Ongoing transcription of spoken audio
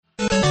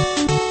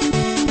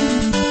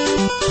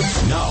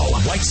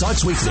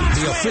Sox Weekly,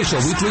 the official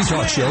weekly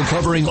talk show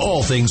covering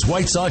all things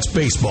White Sox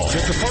baseball.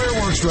 Get the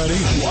fireworks ready.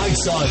 White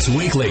Sox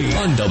Weekly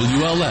on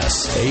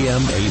WLS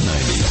AM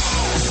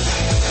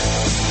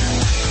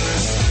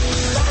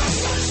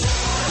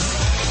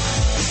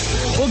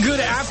 890. Well,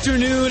 good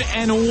afternoon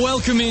and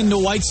welcome into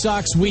White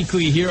Sox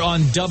Weekly here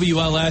on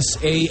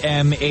WLS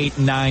AM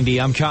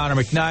 890. I'm Connor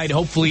McKnight.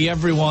 Hopefully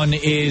everyone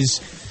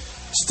is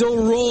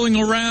still rolling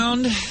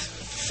around,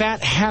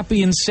 fat,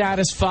 happy, and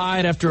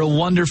satisfied after a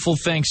wonderful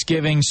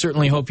Thanksgiving.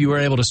 Certainly hope you were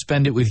able to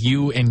spend it with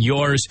you and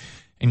yours,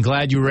 and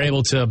glad you were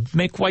able to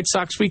make White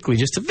Sox Weekly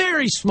just a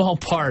very small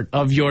part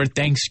of your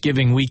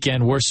Thanksgiving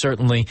weekend. We're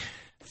certainly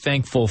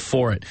thankful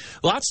for it.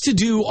 Lots to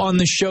do on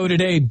the show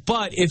today,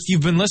 but if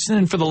you've been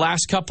listening for the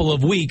last couple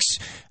of weeks,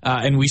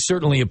 and we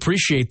certainly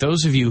appreciate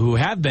those of you who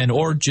have been,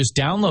 or just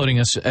downloading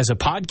us as a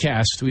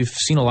podcast, we've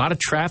seen a lot of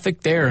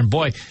traffic there, and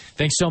boy,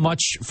 thanks so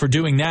much for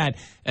doing that.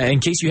 In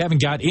case you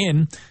haven't got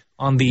in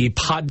on the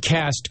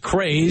podcast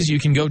craze, you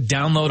can go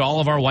download all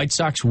of our White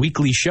Sox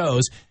Weekly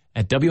shows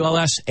at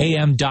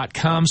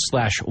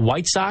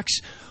WLSAM.com/White Sox.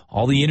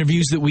 All the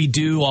interviews that we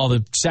do, all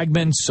the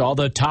segments, all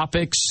the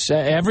topics,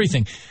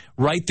 everything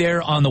right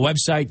there on the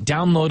website,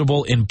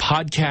 downloadable in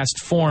podcast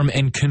form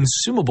and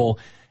consumable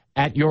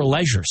at your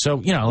leisure. So,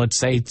 let's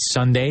say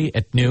Sunday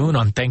at noon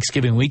on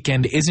Thanksgiving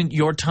weekend isn't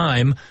your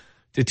time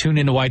to tune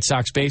into White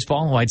Sox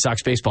baseball, White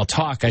Sox baseball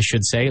talk, I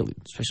should say,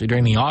 especially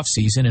during the off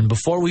season and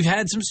before we've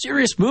had some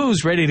serious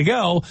moves ready to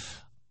go.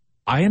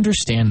 I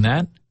understand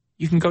that.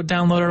 You can go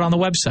download it on the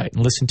website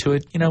and listen to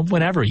it,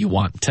 whenever you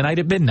want, tonight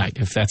at midnight,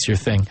 if that's your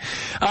thing.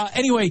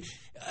 Anyway,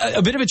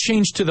 a bit of a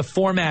change to the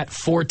format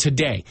for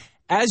today.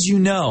 As you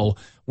know,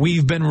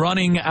 we've been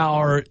running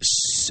our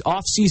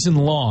off-season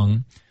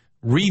long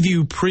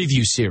review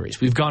preview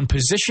series. We've gone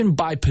position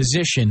by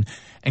position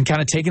and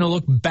kind of taken a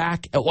look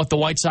back at what the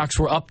White Sox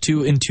were up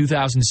to in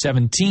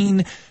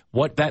 2017,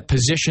 what that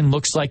position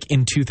looks like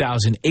in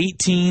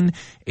 2018.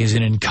 Is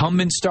it an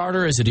incumbent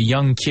starter? Is it a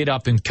young kid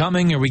up and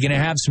coming? Are we going to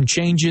have some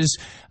changes?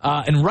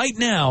 And right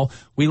now,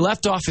 we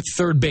left off at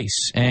third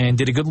base and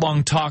did a good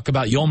long talk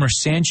about Yolmer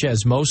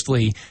Sanchez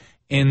mostly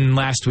in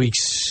last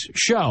week's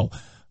show.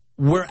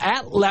 We're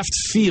at left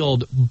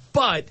field,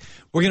 but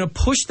we're going to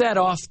push that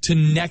off to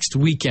next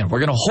weekend. We're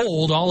going to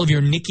hold all of your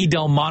Nicky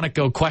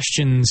Delmonico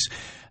questions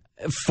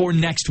for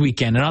next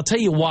weekend, and I'll tell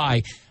you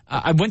why.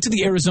 I went to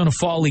the Arizona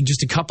Fall League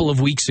just a couple of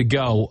weeks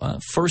ago,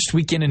 first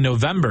weekend in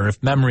November,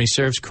 if memory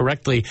serves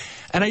correctly,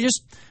 and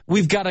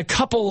we've got a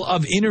couple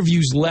of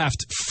interviews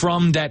left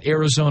from that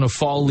Arizona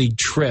Fall League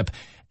trip,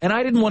 and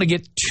I didn't want to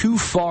get too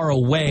far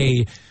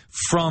away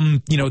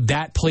from,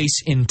 that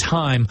place in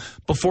time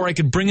before I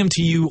could bring them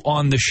to you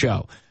on the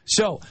show.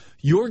 So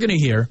you're going to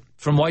hear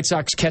from White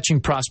Sox catching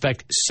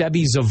prospect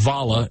Seby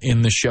Zavala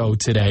in the show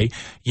today.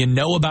 You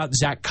know about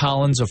Zach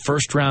Collins, a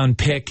first-round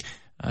pick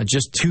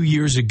just 2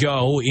 years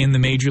ago in the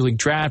Major League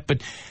Draft,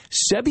 but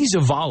Seby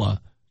Zavala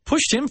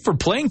pushed him for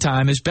playing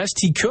time as best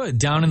he could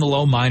down in the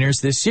low minors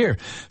this year.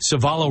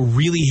 Zavala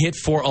really hit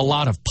for a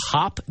lot of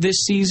pop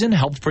this season,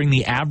 helped bring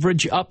the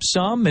average up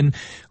some, and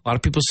a lot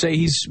of people say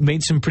he's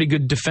made some pretty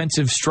good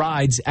defensive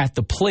strides at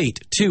the plate,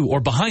 too,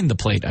 or behind the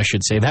plate, I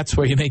should say. That's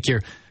where you make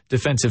your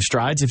defensive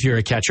strides if you're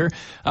a catcher.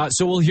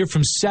 So we'll hear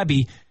from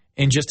Seby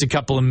in just a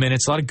couple of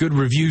minutes. A lot of good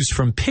reviews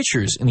from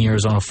pitchers in the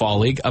Arizona Fall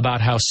League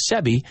about how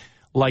Seby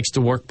likes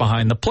to work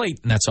behind the plate,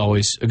 and that's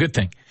always a good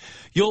thing.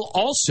 You'll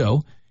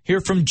also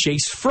hear from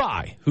Jace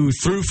Fry, who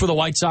threw for the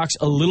White Sox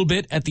a little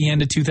bit at the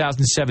end of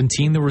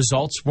 2017. The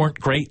results weren't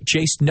great.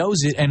 Jace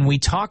knows it, and we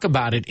talk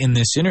about it in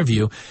this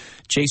interview.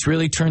 Jace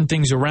really turned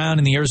things around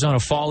in the Arizona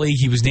Fall League.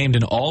 He was named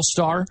an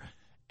All-Star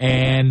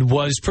and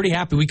was pretty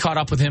happy. We caught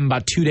up with him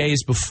about 2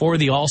 days before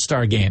the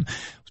All-Star game.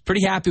 Was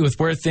pretty happy with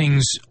where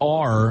things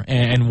are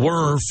and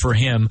were for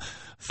him.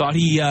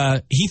 He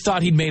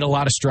thought he'd made a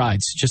lot of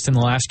strides just in the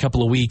last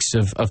couple of weeks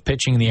of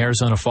pitching in the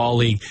Arizona Fall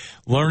League,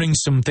 learning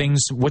some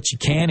things, what you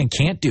can and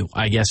can't do,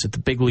 I guess, at the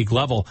big league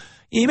level.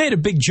 He made a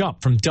big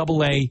jump from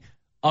Double-A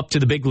up to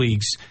the big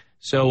leagues.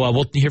 So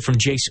we'll hear from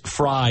Jace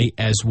Fry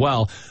as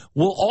well.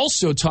 We'll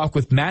also talk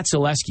with Matt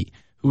Zaleski,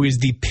 who is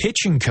the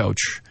pitching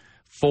coach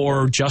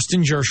for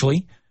Justin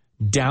Jerschley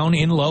down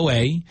in Low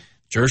A.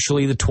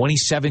 Jerschley, the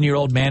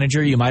 27-year-old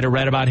manager, you might have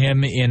read about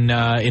him in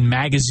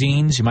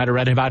magazines. You might have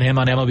read about him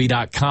on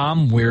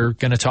MLB.com. We're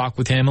going to talk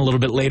with him a little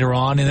bit later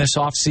on in this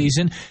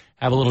offseason,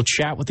 have a little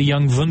chat with the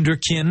young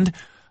wunderkind.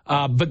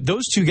 But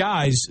those two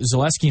guys,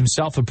 Zaleski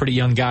himself, a pretty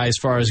young guy as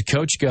far as a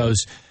coach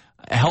goes,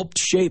 helped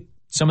shape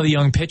some of the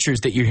young pitchers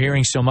that you're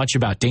hearing so much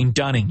about, Dane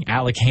Dunning,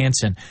 Alec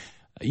Hansen.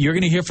 You're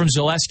going to hear from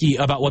Zaleski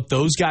about what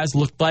those guys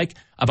looked like,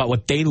 about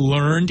what they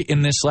learned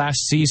in this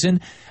last season.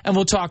 And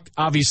we'll talk,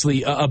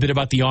 obviously, a bit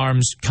about the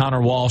arms,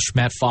 Connor Walsh,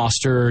 Matt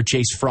Foster,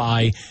 Jace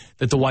Fry,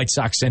 that the White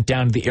Sox sent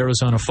down to the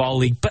Arizona Fall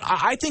League. But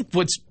I think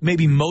what's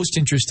maybe most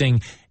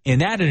interesting in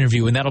that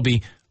interview, and that'll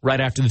be right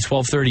after the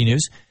 12:30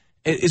 news,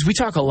 is we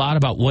talk a lot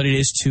about what it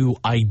is to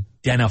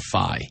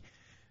identify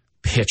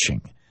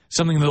pitching.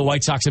 Something that the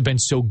White Sox have been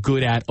so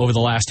good at over the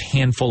last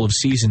handful of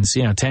seasons,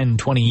 10,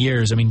 20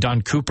 years. I mean,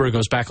 Don Cooper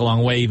goes back a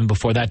long way even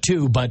before that,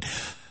 too. But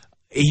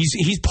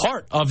he's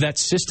part of that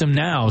system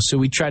now, so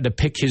we tried to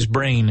pick his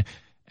brain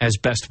as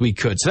best we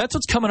could. So that's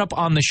what's coming up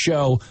on the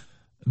show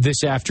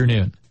this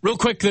afternoon. Real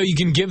quick, though, you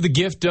can give the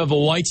gift of a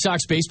White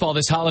Sox baseball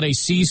this holiday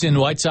season.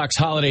 White Sox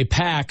holiday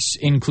packs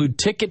include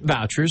ticket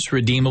vouchers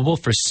redeemable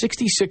for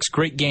 66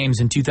 great games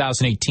in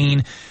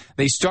 2018.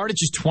 They start at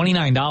just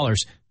 $29.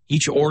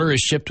 Each order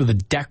is shipped with a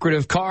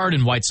decorative card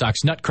and White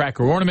Sox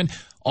nutcracker ornament.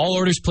 All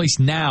orders placed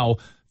now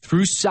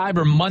through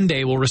Cyber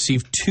Monday will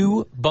receive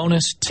 2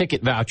 bonus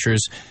ticket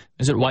vouchers.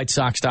 Visit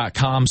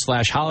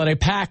whitesox.com/holiday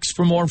packs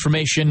for more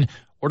information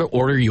or to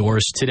order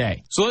yours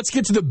today. So let's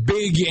get to the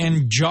big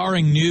and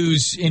jarring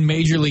news in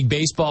Major League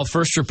Baseball.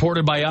 First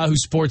reported by Yahoo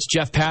Sports'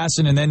 Jeff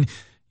Passan and then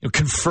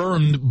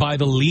confirmed by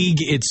the league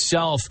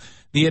itself.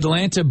 The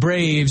Atlanta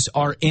Braves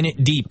are in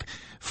it deep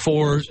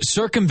for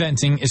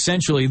circumventing,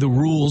 essentially, the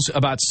rules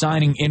about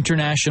signing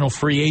international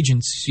free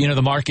agents. You know,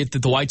 the market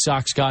that the White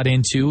Sox got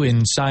into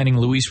in signing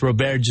Luis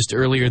Robert just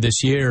earlier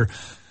this year.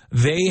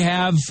 They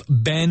have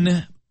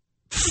been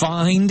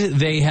fined.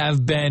 They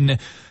have been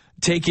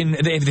taken.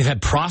 They've had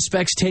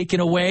prospects taken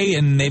away,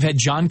 and they've had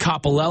John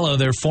Coppolella,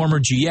 their former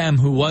GM,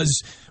 who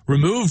was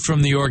removed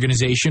from the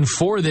organization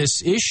for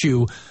this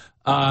issue.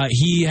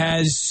 He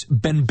has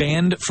been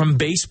banned from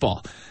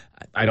baseball.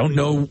 I don't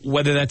know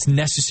whether that's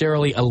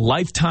necessarily a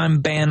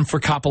lifetime ban for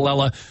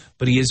Coppolella,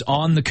 but he is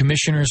on the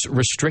commissioner's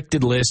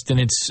restricted list, and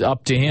it's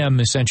up to him,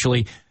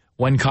 essentially,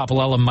 when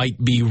Coppolella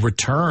might be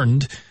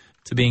returned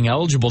to being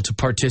eligible to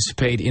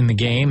participate in the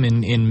game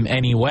in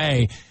any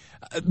way.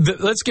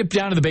 Let's get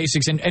down to the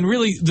basics. And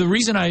really, the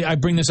reason I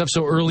bring this up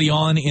so early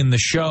on in the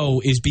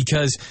show is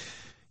because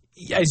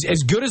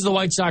as good as the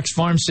White Sox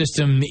farm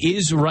system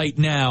is right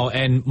now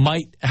and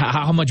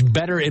how much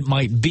better it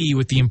might be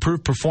with the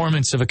improved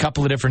performance of a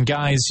couple of different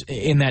guys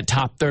in that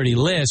top 30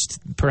 list,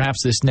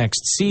 perhaps this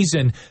next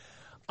season,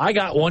 I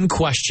got one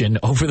question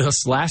over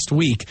this last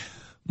week.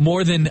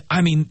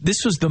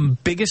 This was the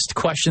biggest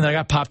question that I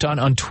got popped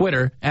on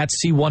Twitter at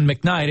C1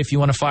 McKnight, if you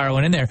want to fire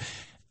one in there,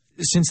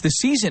 since the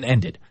season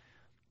ended.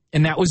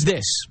 And that was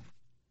this.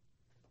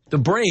 The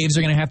Braves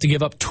are going to have to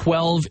give up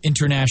 12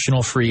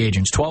 international free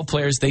agents, 12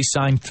 players they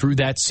signed through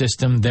that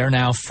system. They're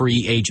now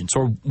free agents,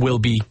 or will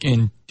be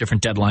in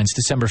different deadlines.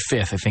 December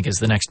 5th, I think, is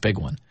the next big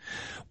one.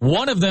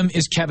 One of them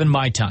is Kevin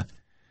McKnight,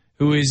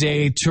 who is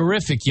a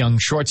terrific young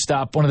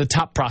shortstop, one of the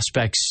top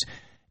prospects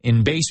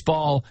in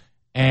baseball,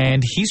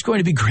 and he's going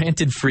to be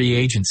granted free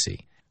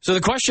agency. So the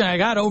question I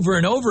got over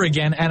and over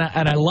again, and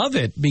I love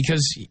it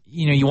because,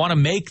 you want to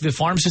make the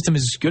farm system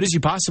as good as you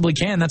possibly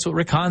can. That's what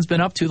Rick Hahn's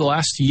been up to the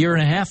last year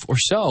and a half or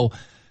so.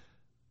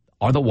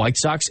 Are the White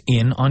Sox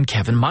in on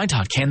Kevin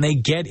McKnight? Can they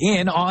get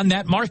in on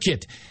that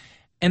market?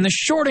 And the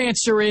short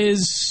answer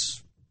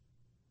is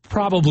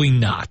probably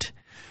not.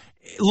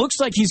 It looks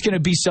like he's going to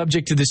be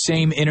subject to the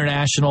same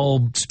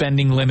international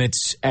spending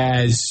limits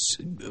as,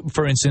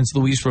 for instance,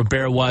 Luis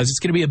Robert was. It's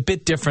going to be a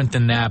bit different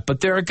than that, but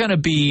there are going to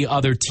be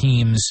other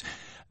teams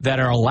that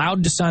are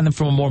allowed to sign them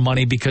for more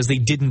money because they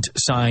didn't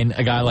sign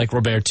a guy like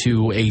Robert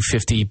to a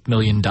 $50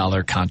 million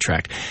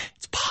contract.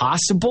 It's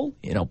possible,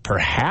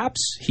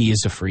 perhaps he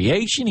is a free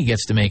agent. He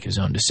gets to make his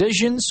own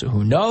decisions. So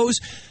who knows?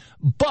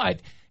 But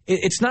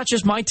it's not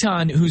just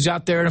Maitan who's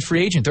out there and a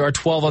free agent. There are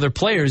 12 other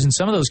players, and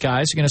some of those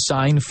guys are going to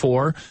sign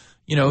for,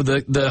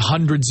 the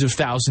hundreds of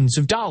thousands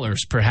of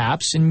dollars,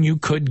 perhaps, and you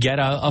could get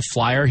a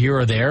flyer here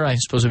or there. I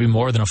suppose it'd be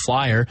more than a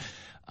flyer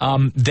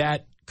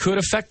that could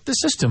affect the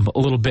system a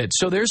little bit.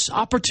 So there's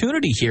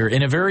opportunity here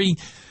in a very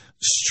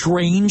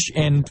strange,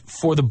 and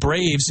for the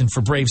Braves and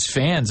for Braves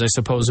fans, I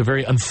suppose, a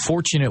very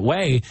unfortunate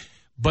way.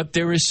 But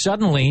there is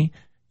suddenly,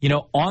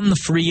 on the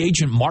free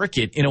agent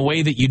market in a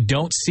way that you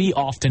don't see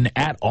often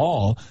at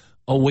all,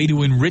 a way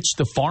to enrich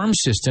the farm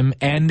system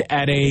and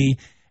at a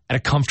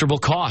comfortable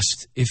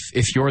cost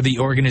if you're the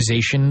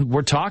organization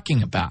we're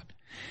talking about.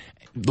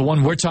 The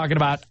one we're talking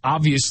about,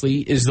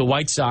 obviously, is the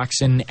White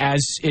Sox, and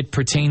as it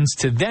pertains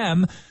to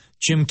them,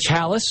 Jim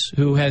Callis,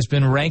 who has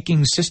been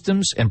ranking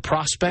systems and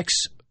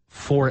prospects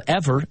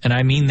forever, and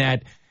I mean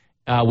that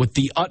with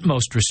the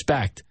utmost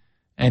respect,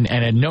 and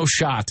no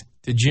shot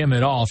to Jim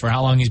at all for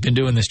how long he's been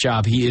doing this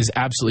job. He is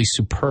absolutely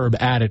superb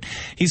at it.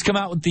 He's come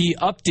out with the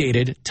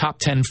updated top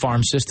 10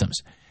 farm systems.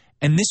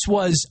 And this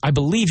was, I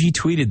believe he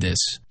tweeted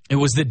this. It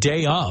was the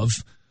day of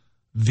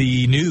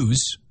the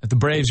news that the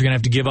Braves are going to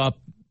have to give up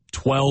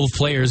 12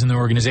 players in the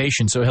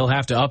organization, so he'll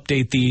have to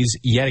update these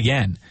yet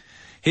again.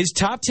 His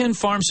top 10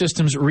 farm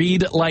systems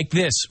read like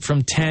this,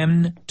 from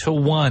 10 to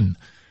 1.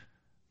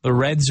 The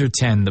Reds are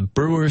 10. The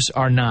Brewers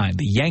are 9.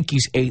 The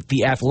Yankees 8.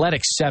 The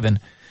Athletics 7.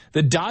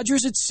 The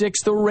Dodgers at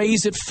 6. The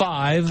Rays at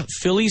 5.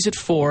 Phillies at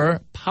 4.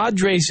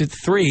 Padres at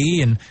 3.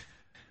 And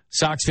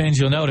Sox fans,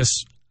 you'll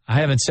notice I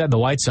haven't said the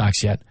White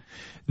Sox yet.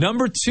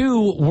 Number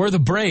 2 were the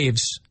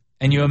Braves.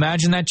 And you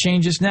imagine that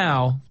changes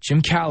now.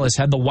 Jim Callis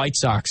had the White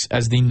Sox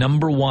as the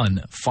number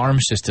 1 farm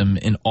system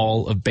in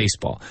all of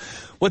baseball.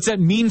 What's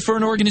that mean for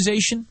an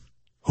organization?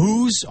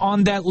 Who's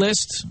on that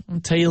list?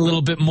 I'll tell you a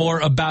little bit more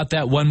about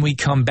that when we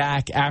come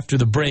back after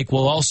the break.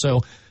 We'll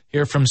also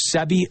hear from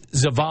Sebi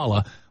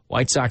Zavala,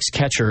 White Sox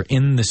catcher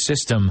in the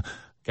system,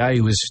 Guy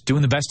who was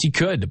doing the best he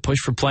could to push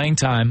for playing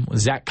time with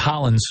Zach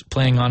Collins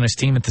playing on his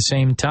team at the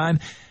same time.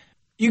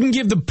 You can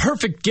give the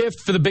perfect gift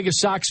for the biggest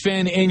Sox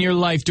fan in your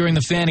life during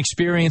the Fan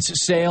Experience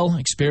sale.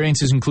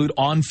 Experiences include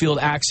on-field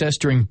access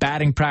during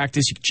batting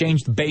practice. You can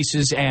change the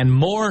bases and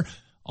more.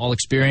 All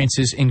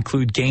experiences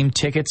include game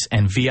tickets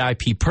and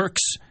VIP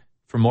perks.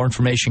 For more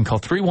information, call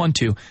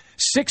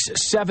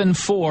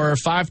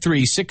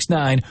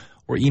 312-674-5369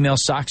 or email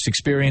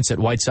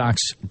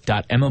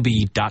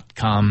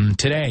soxexperience@whitesox.mlb.com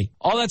today.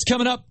 All that's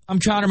coming up. I'm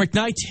Connor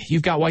McKnight.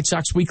 You've got White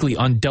Sox Weekly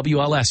on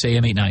WLS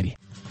AM 890.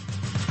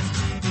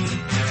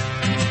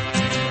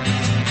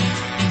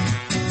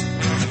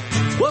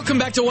 Welcome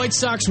back to White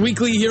Sox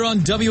Weekly here on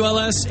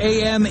WLS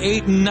AM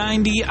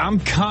 890. I'm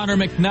Connor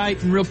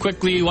McKnight. And real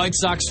quickly, White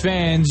Sox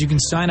fans, you can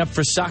sign up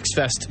for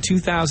SoxFest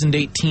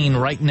 2018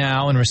 right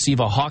now and receive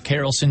a Hawk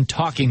Harrelson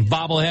talking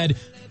bobblehead.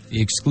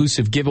 The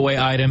exclusive giveaway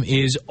item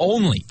is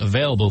only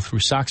available through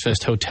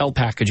SoxFest hotel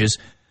packages.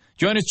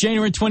 Join us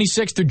January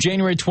 26th through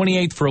January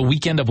 28th for a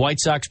weekend of White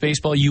Sox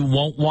baseball you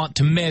won't want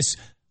to miss.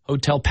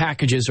 Hotel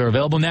packages are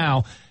available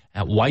now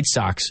at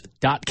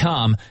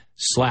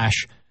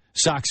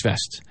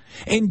whitesox.com/SoxFest.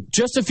 In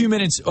just a few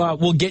minutes,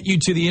 we'll get you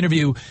to the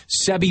interview,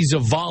 Seby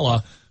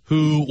Zavala,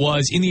 who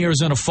was in the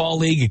Arizona Fall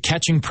League, a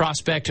catching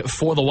prospect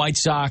for the White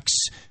Sox.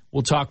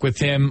 We'll talk with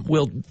him.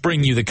 We'll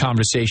bring you the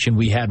conversation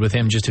we had with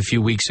him just a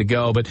few weeks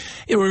ago. But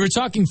we were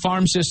talking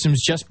farm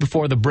systems just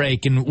before the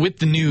break, and with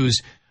the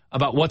news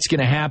about what's going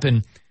to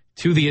happen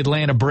to the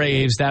Atlanta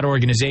Braves, that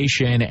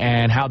organization,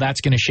 and how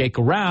that's going to shake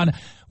around,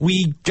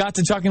 we got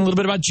to talking a little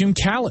bit about Jim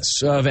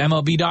Callis of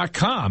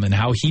MLB.com and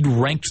how he'd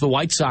ranked the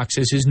White Sox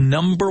as his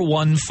number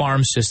one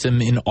farm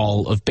system in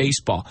all of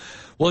baseball.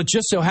 Well, it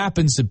just so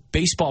happens that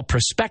Baseball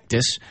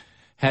Prospectus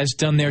has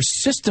done their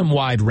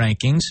system-wide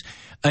rankings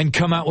and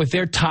come out with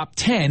their top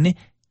 10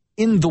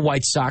 in the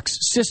White Sox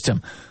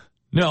system.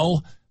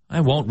 No, I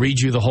won't read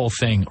you the whole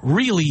thing.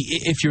 Really,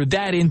 if you're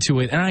that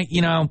into it, and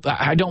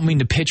I don't mean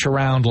to pitch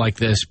around like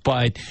this,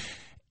 but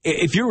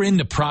if you're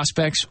into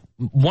prospects,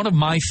 one of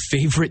my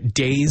favorite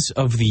days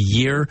of the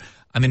year,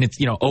 I mean, it's,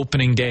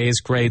 opening day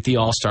is great. The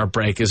All-Star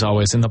break is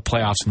always in the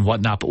playoffs and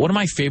whatnot. But one of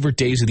my favorite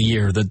days of the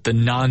year, the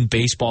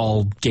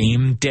non-baseball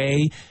game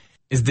day,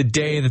 is the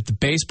day that the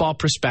Baseball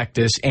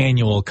Prospectus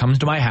Annual comes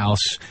to my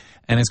house,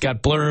 and it's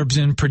got blurbs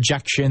and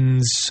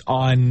projections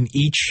on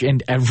each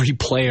and every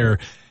player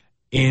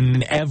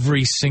in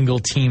every single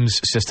team's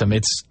system.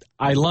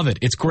 I love it.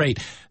 It's great.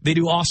 They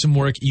do awesome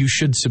work. You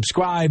should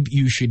subscribe.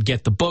 You should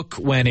get the book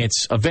when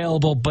it's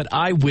available. But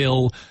I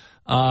will,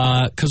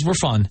 because we're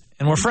fun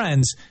and we're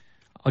friends,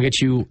 I'll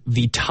get you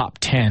the top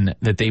 10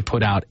 that they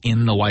put out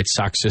in the White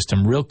Sox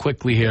system real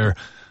quickly here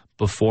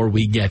before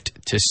we get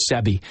to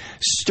Seby.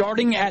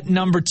 Starting at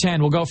number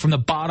 10, we'll go from the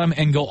bottom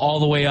and go all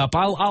the way up.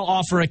 I'll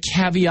offer a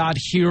caveat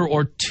here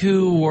or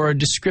two or a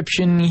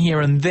description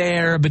here and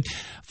there, but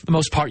for the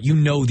most part, you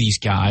know these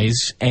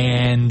guys,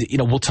 and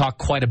we'll talk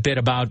quite a bit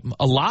about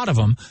a lot of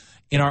them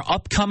in our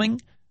upcoming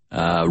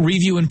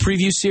review and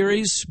preview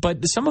series,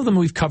 but some of them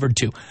we've covered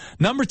too.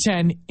 Number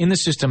 10 in the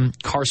system,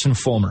 Carson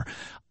Fulmer.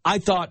 I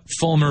thought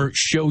Fulmer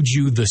showed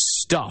you the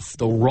stuff,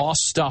 the raw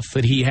stuff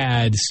that he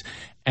has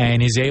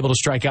and is able to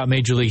strike out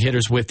major league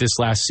hitters with this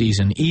last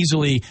season.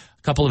 Easily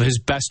a couple of his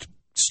best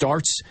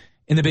starts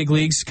in the big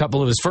leagues, a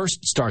couple of his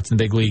first starts in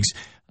the big leagues.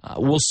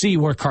 We'll see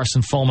where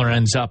Carson Fulmer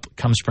ends up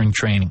come spring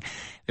training.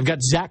 They've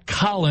got Zach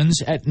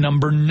Collins at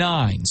number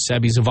 9.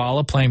 Seby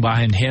Zavala playing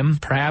behind him,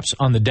 perhaps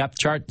on the depth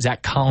chart.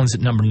 Zach Collins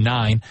at number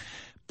 9.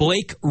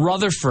 Blake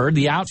Rutherford,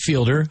 the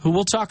outfielder, who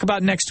we'll talk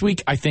about next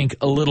week, I think,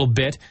 a little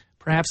bit.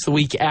 Perhaps the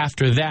week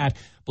after that.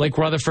 Blake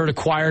Rutherford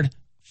acquired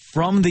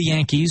from the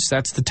Yankees.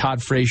 That's the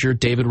Todd Frazier,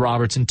 David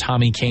Robertson,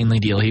 Tommy Kahnle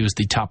deal. He was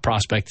the top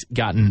prospect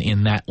gotten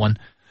in that one.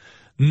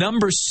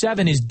 Number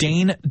 7 is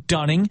Dane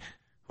Dunning,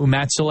 who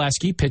Matt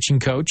Zaleski, pitching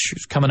coach,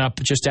 is coming up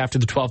just after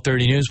the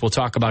 12:30 news. We'll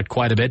talk about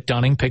quite a bit.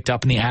 Dunning picked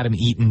up in the Adam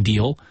Eaton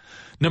deal.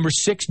 Number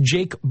 6,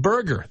 Jake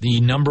Berger,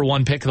 the number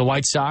 1 pick of the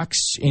White Sox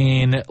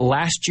in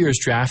last year's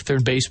draft,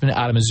 third baseman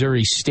out of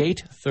Missouri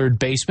State, third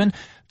baseman.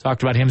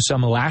 Talked about him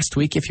some last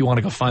week if you want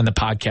to go find the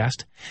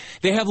podcast.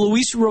 They have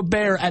Luis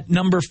Robert at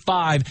number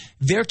 5.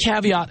 Their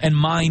caveat and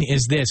mine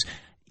is this.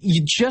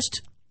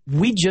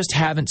 We just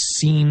haven't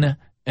seen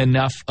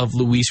enough of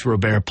Luis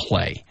Robert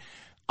play.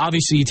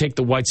 Obviously, you take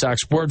the White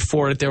Sox word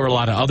for it. There were a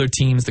lot of other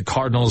teams, the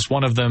Cardinals,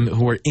 one of them,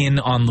 who were in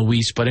on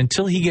Luis. But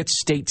until he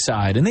gets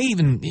stateside, and they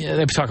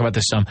talk about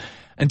this some,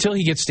 until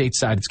he gets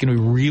stateside, it's going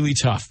to be really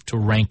tough to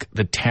rank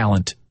the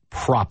talent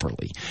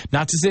properly.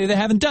 Not to say they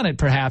haven't done it,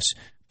 perhaps,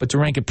 but to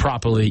rank it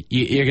properly,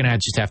 you're going to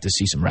just have to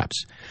see some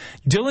reps.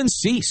 Dylan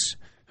Cease,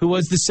 who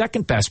was the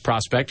second best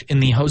prospect in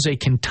the Jose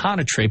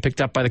Quintana trade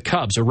picked up by the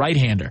Cubs, a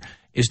right-hander,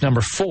 is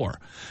number 4.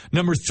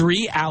 Number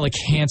 3, Alec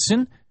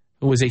Hansen,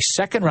 who was a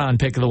second-round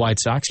pick of the White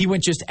Sox. He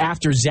went just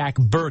after Zach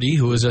Bertie,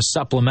 who was a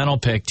supplemental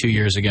pick 2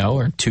 years ago,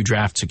 or 2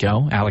 drafts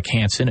ago. Alec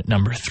Hansen at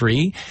number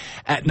 3.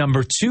 At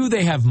number 2,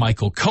 they have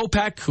Michael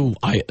Kopech, who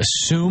I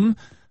assume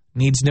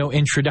needs no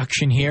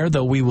introduction here,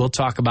 though we will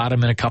talk about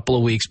him in a couple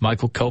of weeks.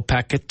 Michael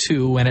Kopech at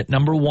 2, and at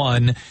number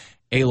 1,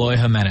 Eloy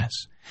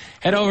Jimenez.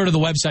 Head over to the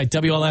website,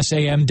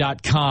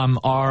 WLSAM.com.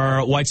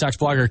 Our White Sox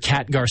blogger,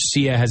 Kat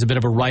Garcia, has a bit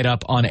of a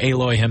write-up on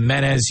Eloy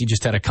Jimenez. He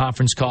just had a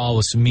conference call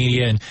with some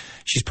media, and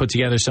she's put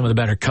together some of the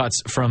better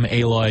cuts from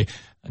Eloy.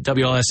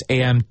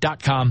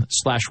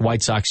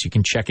 WLSAM.com/White Sox. You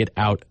can check it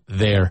out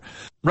there.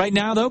 Right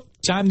now, though,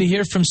 time to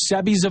hear from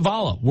Seby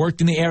Zavala.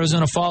 Worked in the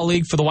Arizona Fall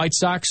League for the White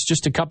Sox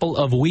just a couple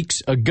of weeks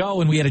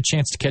ago, and we had a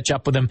chance to catch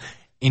up with him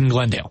in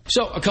Glendale.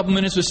 So a couple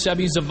minutes with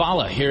Seby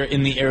Zavala here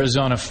in the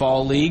Arizona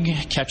Fall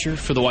League, catcher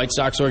for the White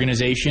Sox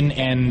organization.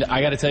 And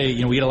I got to tell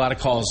you, we get a lot of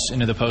calls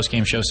into the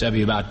post-game show,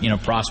 Seby, about,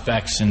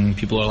 prospects, and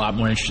people are a lot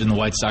more interested in the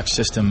White Sox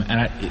system.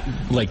 And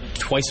like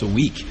twice a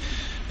week,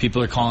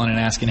 people are calling and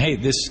asking, hey,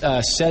 this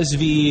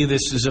Sesvi,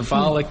 this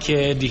Zavala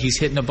kid, he's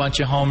hitting a bunch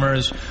of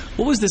homers.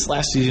 What was this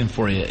last season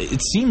for you?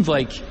 It seemed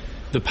like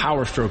the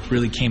power stroke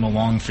really came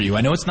along for you.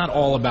 I know it's not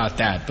all about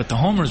that, but the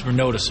homers were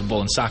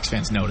noticeable, and Sox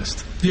fans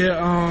noticed.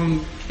 Yeah,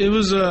 it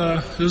was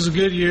a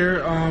good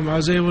year. I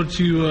was able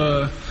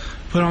to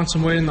put on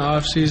some weight in the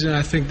off season.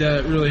 I think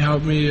that really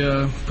helped me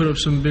put up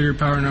some bigger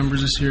power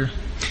numbers this year.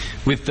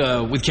 With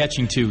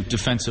catching too,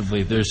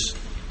 defensively, there's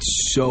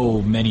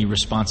so many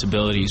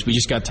responsibilities. We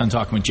just got done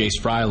talking with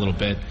Jace Fry a little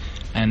bit,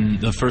 and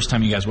the first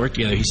time you guys worked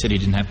together, he said he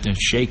didn't have to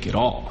shake at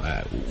all.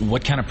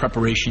 What kind of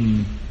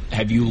preparation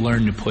have you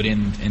learned to put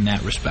in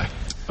that respect?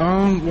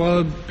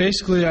 Well,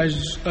 basically, I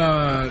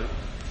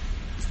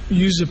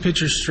use the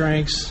pitcher's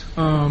strengths.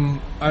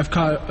 I've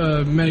caught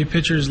many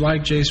pitchers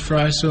like Jace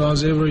Fry, so I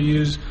was able to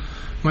use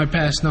my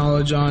past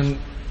knowledge on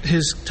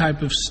his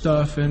type of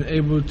stuff and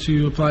able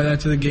to apply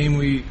that to the game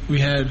we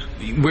had.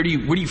 Where do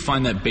you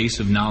find that base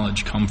of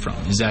knowledge come from?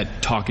 Is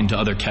that talking to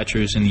other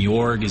catchers in the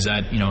org? Is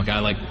that a guy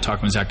like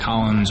talking with Zach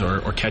Collins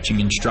or catching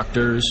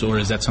instructors, or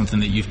is that something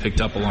that you've picked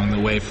up along the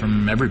way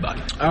from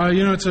everybody?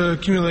 It's an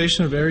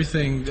accumulation of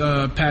everything.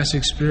 Past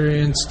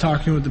experience,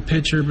 talking with the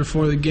pitcher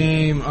before the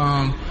game,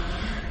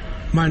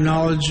 my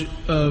knowledge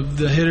of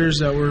the hitters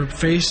that we're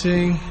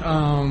facing.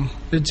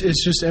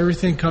 It's just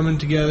everything coming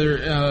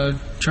together,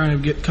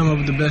 trying to come up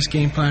with the best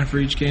game plan for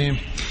each game.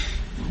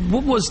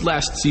 What was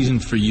last season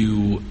for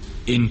you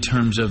in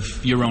terms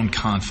of your own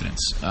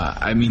confidence?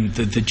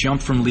 The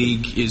jump from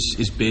league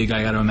is big,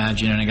 I got to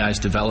imagine, in a guy's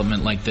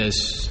development like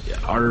this.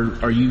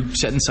 Are you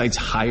setting sights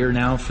higher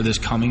now for this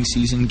coming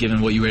season, given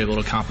what you were able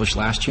to accomplish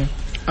last year?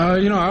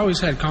 I always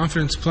had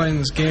confidence playing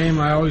this game.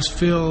 I always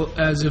feel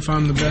as if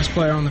I'm the best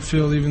player on the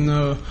field, even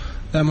though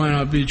that might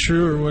not be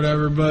true or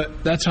whatever.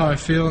 But that's how I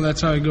feel, and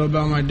that's how I go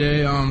about my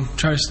day.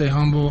 Try to stay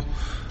humble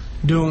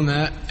doing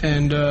that.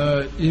 And,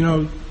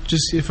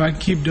 just if I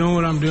keep doing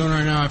what I'm doing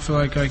right now, I feel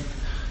like I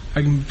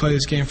can play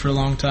this game for a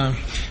long time.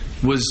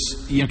 Was,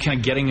 kind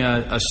of getting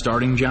a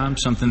starting job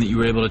something that you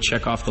were able to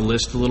check off the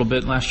list a little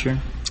bit last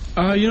year?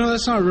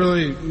 That's not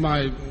really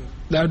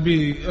that would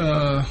be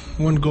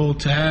one goal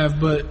to have,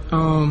 but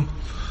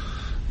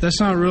that's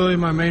not really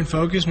my main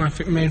focus. My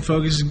main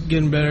focus is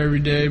getting better every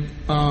day,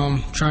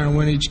 trying to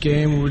win each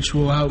game, which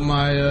will help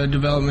my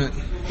development.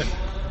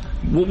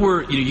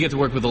 You get to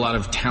work with a lot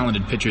of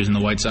talented pitchers in the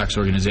White Sox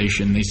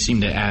organization. They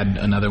seem to add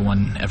another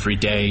one every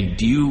day.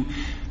 Do you,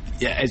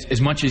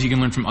 as much as you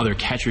can learn from other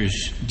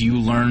catchers, do you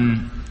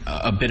learn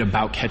a bit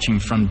about catching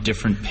from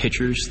different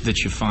pitchers that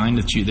you find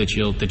that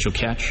you'll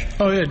catch?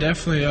 Oh yeah,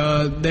 definitely.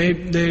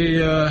 They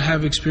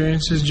have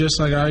experiences just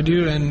like I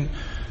do, and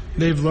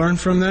they've learned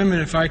from them.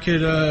 And if I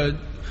could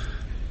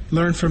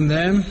learn from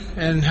them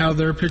and how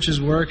their pitches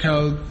work,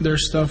 how their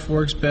stuff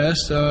works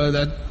best,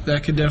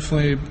 that could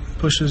definitely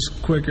push us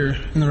quicker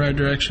in the right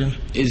direction.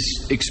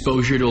 Is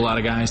exposure to a lot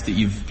of guys that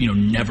you've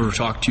never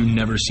talked to,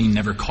 never seen,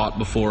 never caught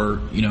before,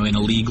 in a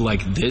league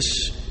like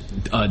this,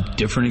 a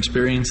different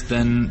experience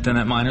than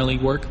that minor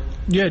league work?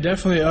 Yeah,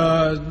 definitely.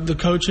 The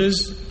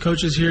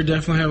coaches here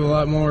definitely have a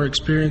lot more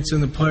experience than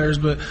the players,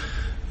 but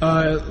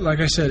like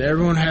I said,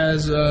 everyone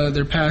has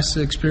their past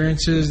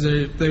experiences.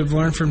 They've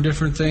learned from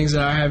different things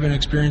that I haven't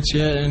experienced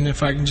yet, and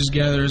if I can just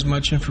gather as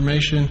much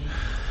information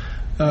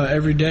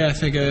every day, I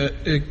think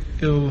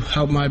it'll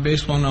help my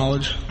baseball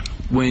knowledge.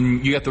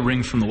 When you got the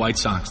ring from the White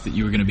Sox that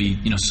you were going to be,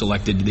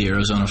 selected to the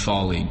Arizona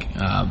Fall League,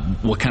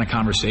 what kind of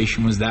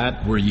conversation was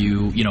that? Were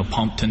you,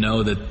 pumped to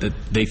know that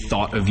they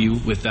thought of you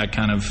with that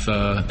kind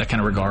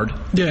of regard?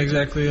 Yeah,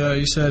 exactly.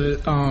 You said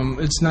it.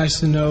 It's nice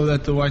to know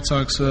that the White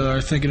Sox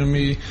are thinking of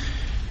me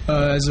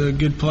as a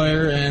good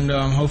player, and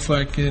hopefully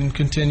I can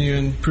continue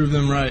and prove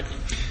them right.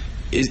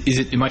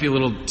 It might be a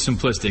little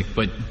simplistic,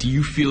 but do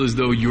you feel as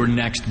though your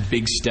next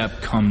big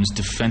step comes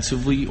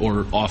defensively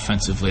or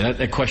offensively?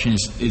 That question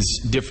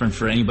is different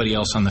for anybody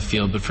else on the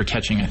field, but for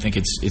catching, I think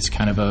it's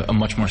kind of a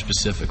much more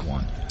specific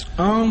one.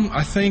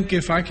 I think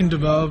if I can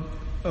develop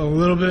a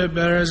little bit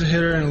better as a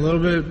hitter and a little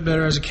bit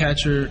better as a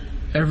catcher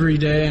every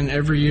day and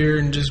every year,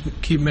 and just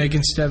keep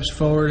making steps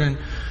forward and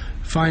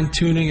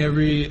fine-tuning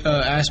every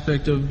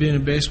aspect of being a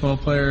baseball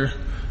player,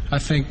 I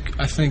think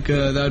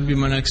that would be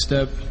my next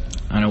step.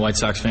 I know White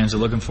Sox fans are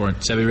looking for it.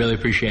 Sebi, really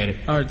appreciate it.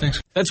 All right, thanks.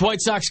 That's White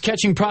Sox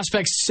catching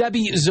prospect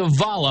Sebi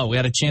Zavala. We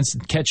had a chance to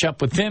catch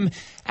up with him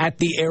at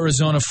the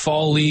Arizona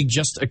Fall League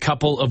just a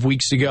couple of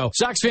weeks ago.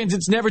 Sox fans,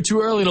 it's never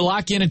too early to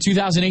lock in a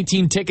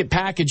 2018 ticket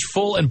package.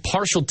 Full and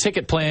partial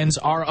ticket plans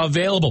are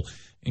available,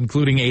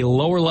 including a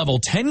lower-level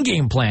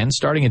 10-game plan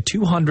starting at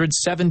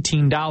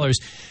 $217.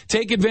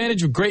 Take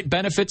advantage of great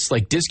benefits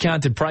like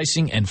discounted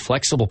pricing and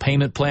flexible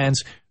payment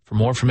plans. For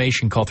more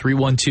information, call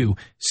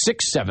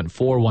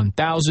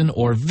 312-674-1000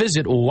 or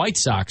visit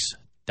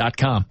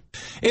whitesox.com.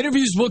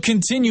 Interviews will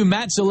continue.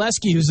 Matt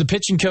Zaleski, who's the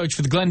pitching coach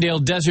for the Glendale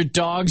Desert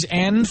Dogs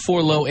and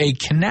for Low A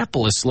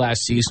Kannapolis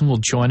last season,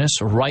 will join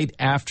us right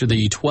after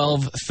the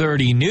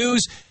 12:30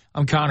 news.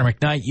 I'm Connor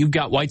McKnight. You've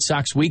got White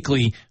Sox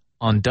Weekly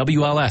on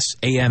WLS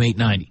AM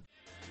 890.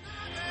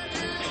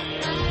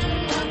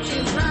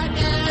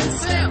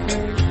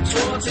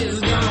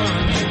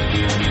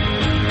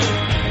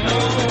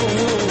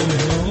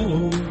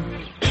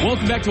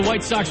 Welcome back to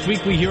White Sox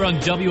Weekly here on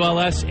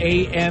WLS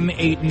AM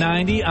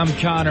 890. I'm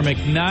Connor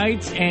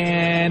McKnight,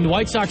 and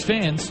White Sox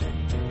fans,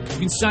 you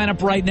can sign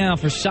up right now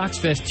for Sox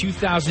Fest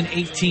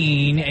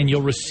 2018, and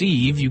you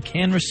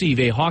can receive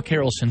a Hawk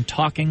Harrelson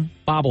talking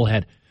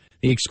bobblehead.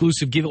 The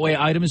exclusive giveaway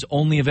item is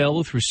only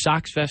available through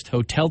Sox Fest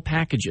hotel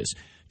packages.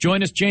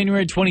 Join us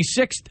January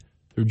 26th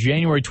through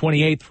January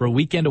 28th for a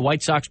weekend of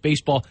White Sox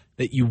baseball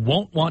that you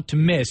won't want to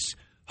miss.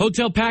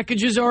 Hotel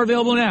packages are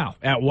available now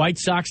at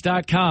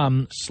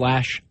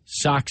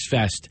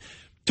whitesox.com/SoxFest.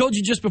 Told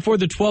you just before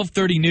the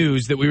 12:30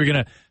 news that we were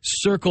going to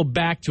circle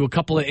back to a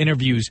couple of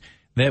interviews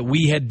that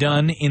we had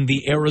done in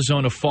the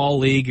Arizona Fall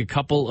League a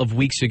couple of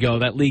weeks ago.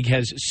 That league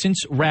has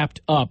since wrapped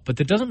up, but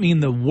that doesn't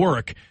mean the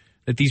work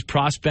that these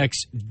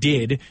prospects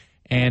did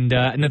and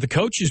that the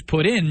coaches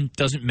put in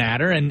doesn't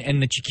matter,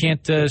 and that you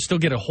can't still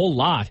get a whole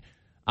lot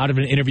out of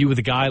an interview with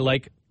a guy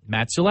like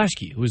Matt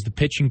Zaleski, who was the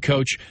pitching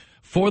coach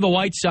for the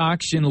White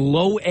Sox in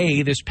Low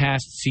A this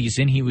past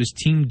season. He was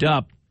teamed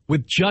up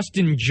with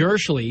Justin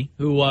Jerschley,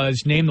 who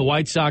was named the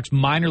White Sox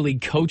minor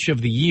league coach of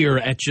the year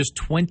at just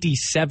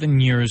 27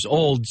 years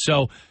old.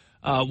 So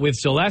with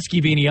Zaleski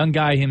being a young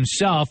guy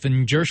himself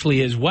and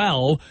Jerschley as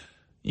well,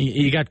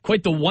 you got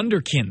quite the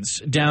wonderkins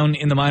down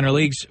in the minor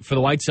leagues for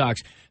the White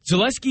Sox.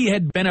 Zaleski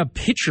had been a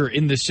pitcher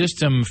in the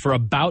system for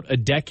about a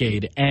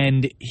decade,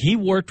 and he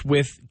worked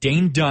with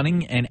Dane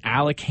Dunning and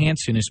Alec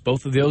Hansen as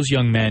both of those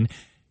young men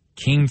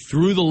came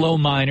through the low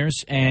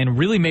minors and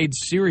really made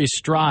serious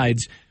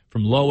strides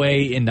from low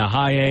A into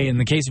high A. In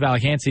the case of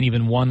Alec Hansen,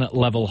 even one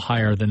level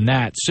higher than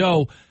that.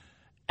 So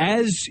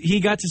as he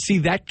got to see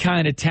that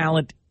kind of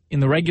talent in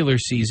the regular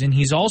season,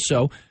 he's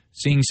also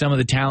seeing some of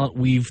the talent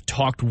we've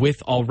talked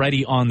with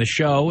already on the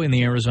show in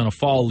the Arizona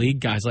Fall League,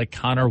 guys like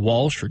Connor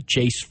Walsh or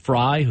Jace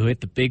Fry, who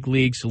hit the big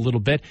leagues a little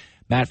bit,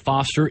 Matt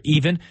Foster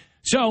even.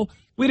 So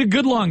we had a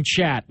good long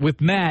chat with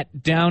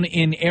Matt down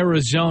in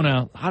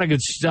Arizona. A lot of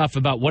good stuff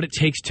about what it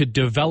takes to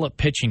develop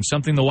pitching,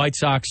 something the White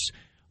Sox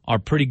are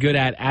pretty good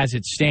at as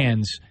it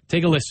stands.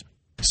 Take a listen.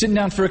 Sitting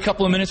down for a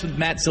couple of minutes with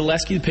Matt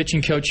Zaleski, the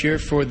pitching coach here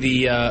for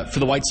the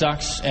White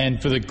Sox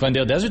and for the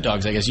Glendale Desert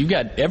Dogs. I guess you've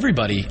got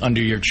everybody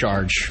under your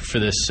charge for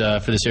this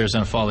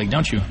Arizona Fall League,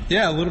 don't you?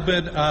 Yeah, a little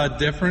bit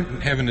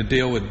different, having to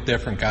deal with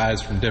different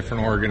guys from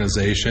different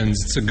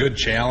organizations. It's a good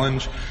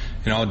challenge.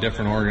 You know,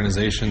 different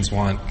organizations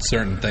want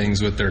certain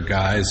things with their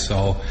guys,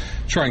 so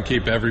try and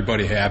keep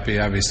everybody happy.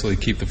 Obviously,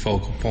 keep the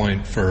focal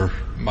point for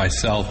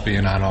myself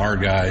being on our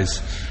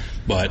guys,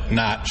 but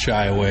not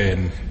shy away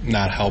and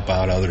not help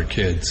out other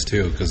kids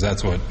too, because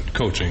that's what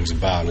coaching's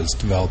about, is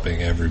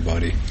developing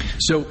everybody.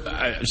 So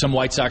some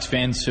White Sox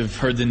fans have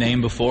heard the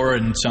name before,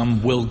 and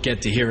some will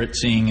get to hear it,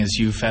 seeing as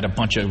you've had a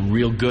bunch of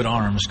real good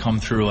arms come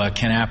through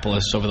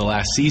Kannapolis over the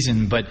last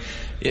season. But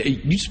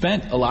you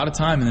spent a lot of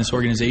time in this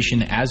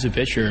organization as a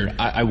pitcher.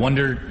 I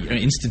wonder,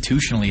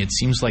 institutionally, it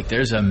seems like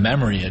there's a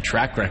memory, a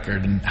track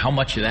record, and how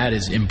much of that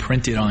is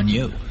imprinted on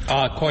you?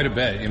 Quite a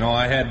bit. You know,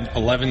 I had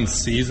 11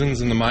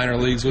 seasons in the minor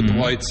leagues with the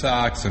White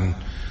Sox, and,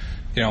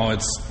 you know,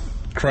 it's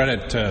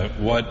credit to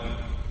what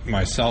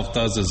myself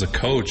does as a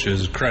coach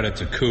is credit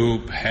to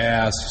Coop,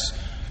 Haas,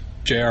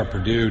 J.R.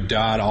 Purdue,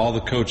 Dodd, all the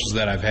coaches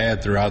that I've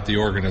had throughout the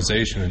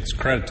organization. It's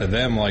credit to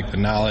them, like the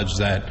knowledge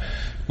that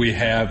we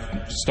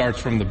have starts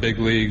from the big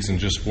leagues and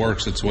just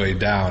works its way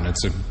down.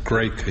 It's a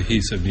great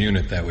cohesive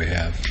unit that we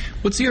have.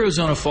 What's the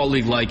Arizona Fall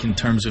League like in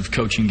terms of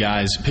coaching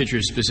guys,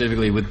 pitchers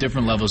specifically, with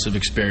different levels of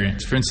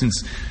experience? For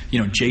instance,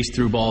 Jace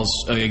threw balls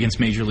against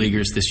major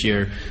leaguers this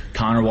year.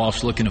 Connor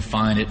Walsh looking to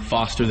find it.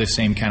 Foster, the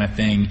same kind of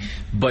thing.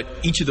 But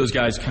each of those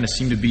guys kind of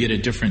seem to be at a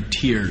different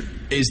tier.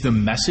 Is the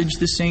message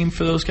the same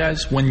for those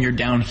guys when you're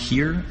down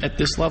here at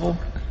this level?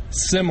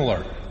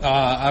 Similar.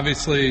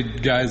 Obviously,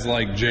 guys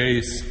like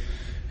Jace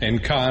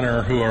and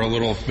Connor, who are a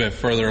little bit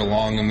further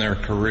along in their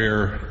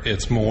career,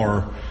 it's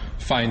more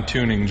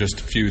fine-tuning just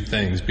a few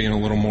things, being a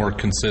little more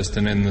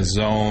consistent in the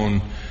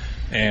zone.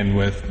 And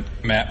with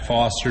Matt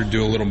Foster,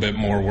 do a little bit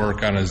more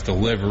work on his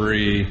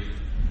delivery,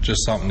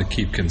 just something to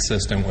keep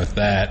consistent with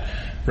that,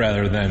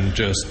 rather than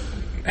just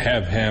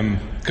have him,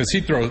 because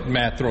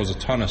Matt throws a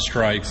ton of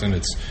strikes, and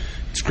it's,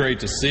 it's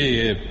great to see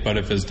it, but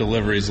if his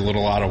delivery is a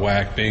little out of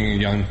whack, being a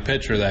young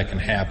pitcher, that can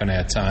happen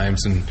at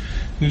times. And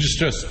you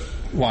just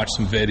watch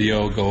some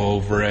video, go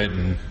over it,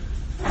 and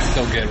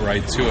they'll get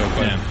right to it.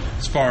 But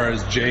as far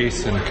as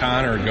Jace and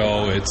Connor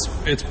go,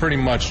 it's pretty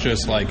much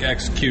just like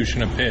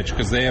execution of pitch,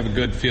 because they have a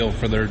good feel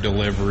for their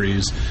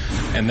deliveries,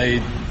 and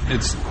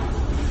it's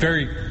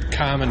very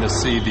common to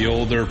see the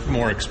older,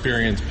 more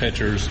experienced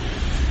pitchers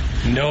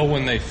know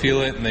when they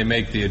feel it and they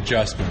make the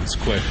adjustments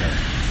quicker.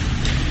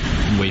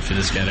 Wait for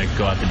this guy to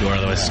go out the door,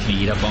 otherwise it's going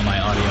to eat up all my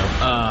audio.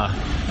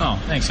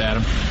 Thanks,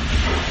 Adam.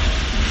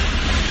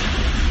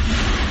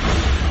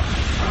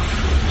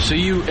 So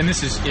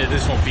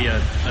this won't be a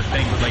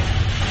thing, but like,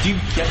 do you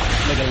get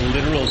like a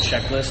literal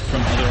checklist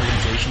from other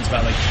organizations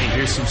about like, hey,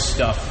 here's some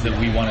stuff that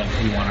we want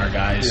our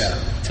guys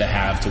to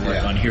have to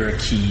work on. Here are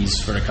keys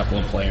for a couple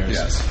of players.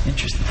 Yes.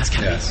 Interesting. That's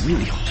kind of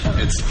really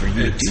hard for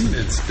you to do.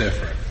 It's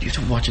different. You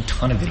have to watch a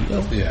ton of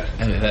video. Yeah.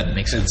 That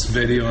makes sense. It's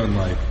video, and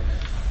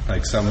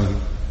like some of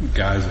the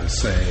guys will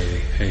say,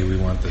 hey, we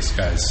want this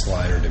guy's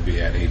slider to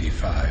be at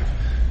 85.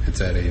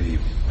 It's at 80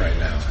 right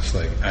now. It's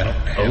like, I don't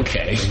have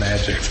the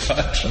magic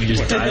touch. We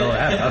just dial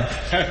that up.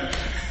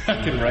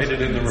 I can write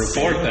it in the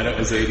report that it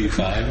was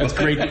 85. That's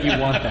great that you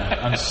want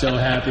that. I'm so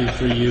happy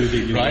for you that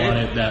you want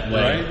it that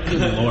way. Right?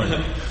 Good Lord.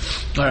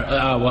 All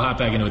right, we'll hop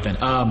back into it then.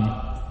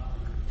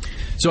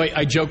 So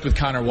I joked with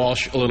Connor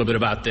Walsh a little bit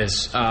about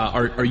this.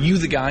 Are you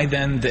the guy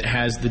then that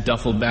has the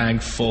duffel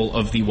bag full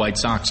of the White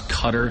Sox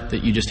cutter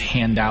that you just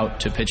hand out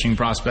to pitching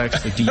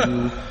prospects? Like,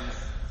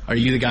 are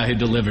you the guy who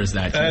delivers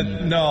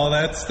that? No,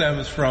 that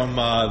stems from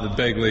the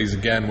big leagues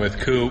again with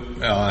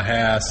Coop,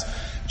 Haas.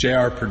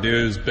 J.R.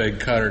 Purdue's big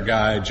cutter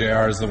guy.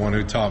 J.R. is the one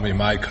who taught me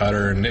my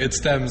cutter, and it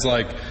stems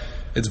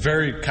it's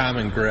very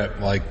common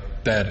grip, like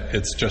that.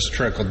 It's just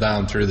trickled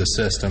down through the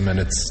system, and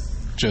it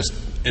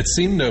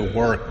seemed to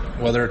work,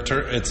 whether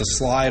it's a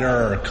slider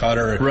or a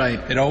cutter. Right.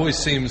 It always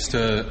seems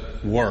to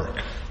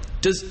work.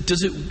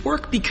 Does it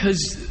work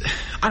because,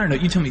 I don't know,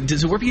 you tell me,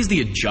 does it work because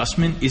the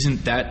adjustment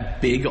isn't that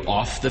big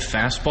off the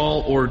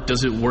fastball, or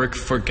does it work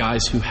for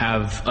guys who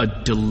have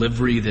a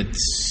delivery that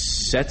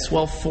sets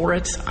well for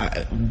it?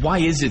 Why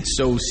is it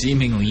so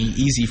seemingly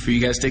easy for you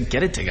guys to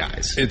get it to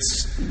guys?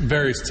 It's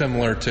very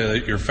similar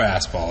to your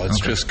fastball. It's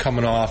just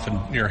coming off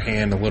in your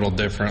hand a little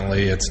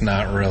differently. It's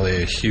not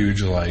really a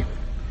huge,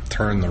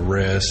 turn the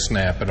wrist,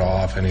 snap it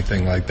off,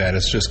 anything like that.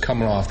 It's just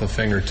coming off the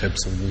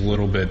fingertips a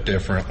little bit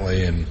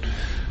differently and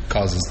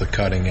causes the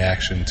cutting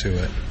action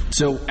to it.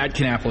 So at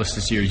Kannapolis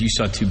this year, you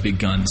saw two big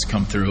guns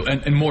come through,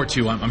 and more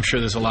too. I'm sure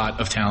there's a lot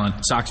of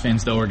talent. Sox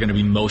fans, though, are going to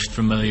be most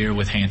familiar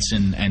with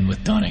Hansen and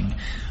with Dunning.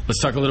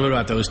 Let's talk a little bit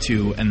about those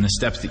two and the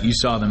steps that you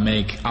saw them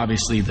make.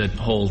 Obviously, the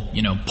whole,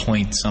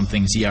 point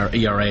something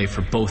ERA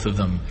for both of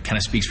them kind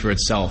of speaks for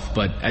itself.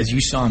 But as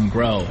you saw them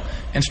grow,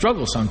 and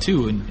struggle some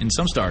too in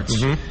some starts,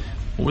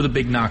 what were the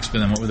big knocks for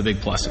them? What were the big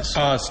pluses?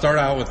 Start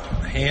out with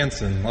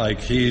Hansen.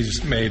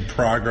 He's made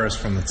progress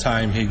from the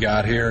time he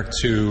got here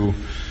to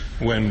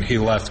when he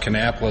left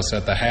Kannapolis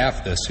at the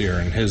half this year,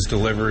 and his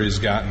delivery's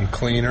gotten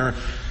cleaner.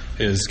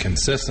 His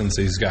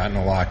consistency's gotten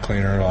a lot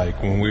cleaner.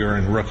 When we were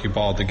in rookie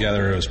ball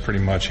together, it was pretty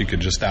much he could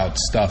just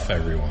outstuff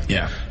everyone.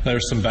 Yeah.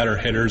 There's some better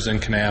hitters in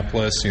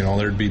Kannapolis.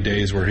 There'd be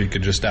days where he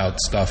could just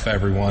outstuff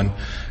everyone.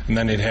 And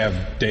then he'd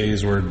have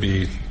days where it'd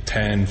be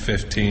 10,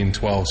 15,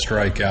 12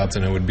 strikeouts,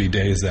 and it would be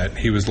days that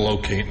he was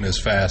locating his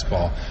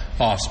fastball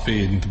off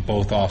speed,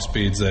 both off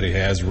speeds that he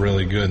has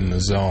really good in the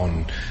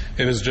zone.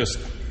 It was just,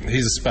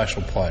 he's a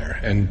special player,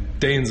 and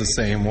Dane's the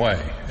same way.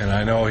 And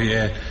I know he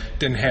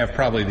didn't have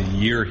probably the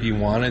year he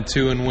wanted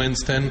to in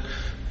Winston,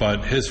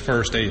 but his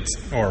first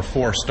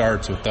 4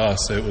 starts with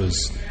us, it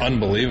was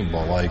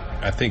unbelievable.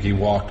 I think he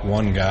walked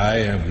one guy,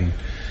 and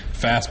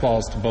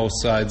fastballs to both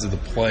sides of the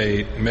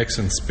plate,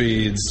 mixing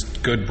speeds,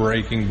 good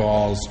breaking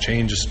balls,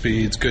 change of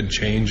speeds, good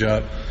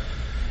changeup.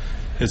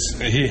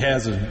 He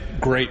has a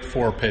great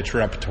 4-pitch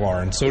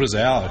repertoire, and so does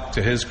Alec.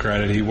 To his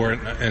credit, he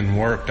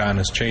worked on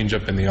his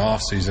changeup in the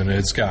offseason.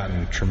 It's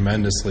gotten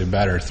tremendously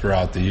better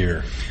throughout the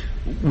year.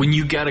 When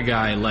you get a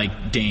guy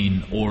like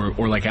Dane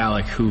or like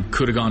Alec, who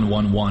could have gone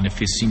 1-1 if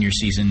his senior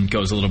season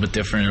goes a little bit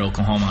different at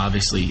Oklahoma,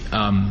 obviously,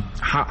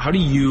 how do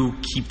you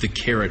keep the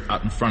carrot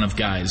out in front of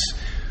guys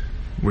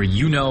where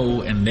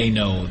and they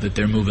know that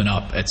they're moving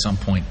up at some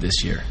point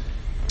this year?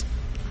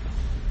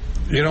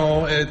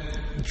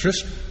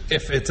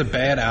 If it's a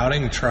bad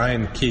outing, try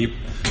and keep,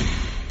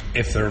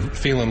 if they're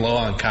feeling low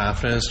on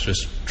confidence,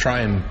 just try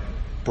and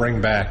bring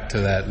back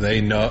to that.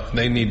 They know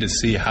they need to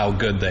see how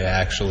good they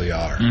actually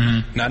are.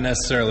 Not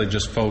necessarily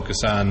just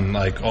focus on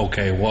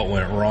what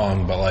went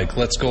wrong, but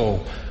let's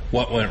go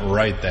what went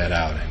right that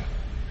outing.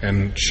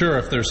 And sure,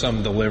 if there's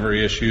some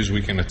delivery issues,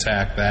 we can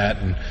attack that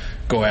and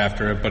go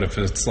after it. But if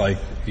it's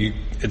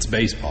it's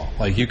baseball.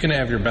 You can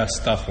have your best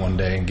stuff one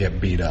day and get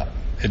beat up.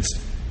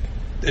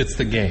 It's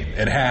the game.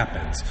 It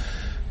happens.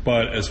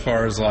 But as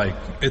far as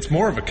it's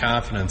more of a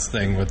confidence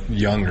thing with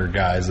younger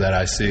guys that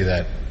I see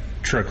that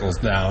trickles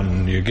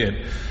down, and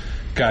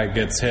guy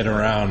gets hit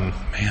around.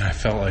 Man, I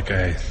felt like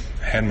I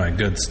had my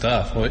good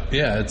stuff. Well,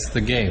 yeah, it's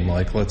the game.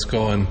 Let's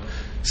go and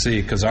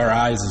see, because our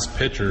eyes as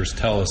pitchers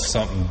tell us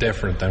something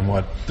different than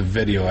what the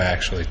video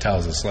actually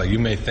tells us. Like, you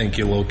may think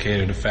you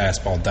located a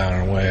fastball down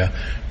and away.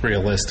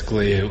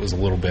 Realistically, it was a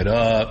little bit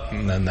up,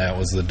 and then that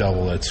was the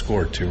double that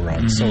scored 2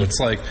 runs. So it's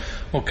like,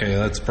 okay,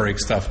 let's break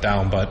stuff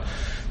down. But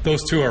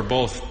those two are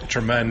both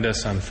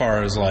tremendous on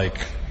far as like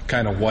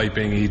kind of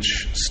wiping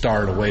each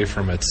start away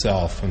from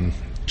itself and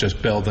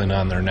just building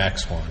on their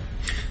next one.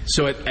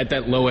 So at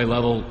that low A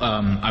level,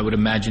 I would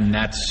imagine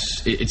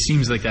it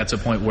seems like that's a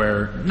point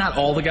where not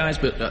all the guys,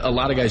 but a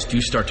lot of guys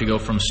do start to go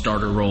from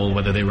starter role,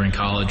 whether they were in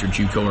college or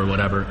JUCO or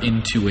whatever,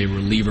 into a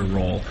reliever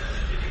role.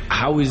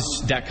 How has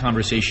that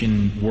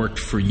conversation worked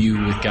for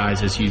you with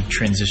guys as you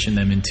transition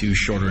them into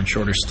shorter and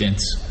shorter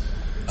stints?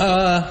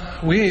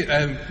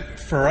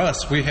 For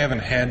us, we haven't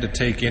had to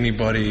take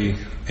anybody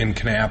in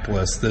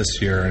Kannapolis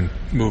this year and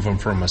move them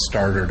from a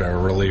starter to a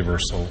reliever,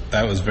 so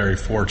that was very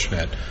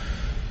fortunate.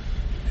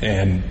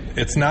 And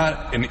it's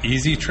not an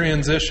easy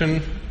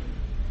transition.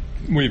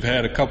 We've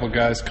had a couple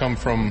guys come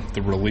from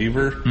the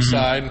reliever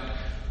side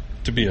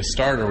to be a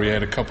starter. We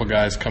had a couple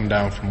guys come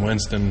down from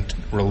Winston to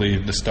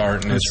relieve the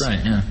start. And That's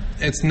right, yeah.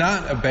 It's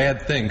not a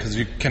bad thing because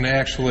you can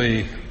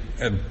actually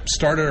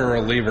start at a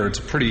reliever. It's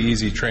a pretty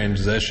easy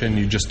transition.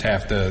 You just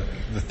have to,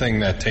 the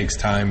thing that takes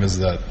time is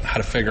how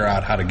to figure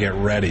out how to get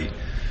ready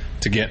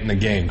to get in the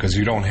game, because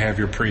you don't have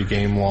your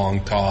pregame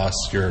long toss,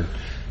 your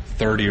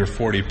 30 or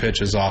 40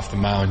 pitches off the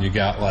mound. You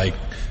got like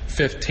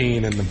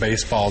 15 and the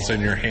baseball's in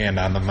your hand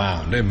on the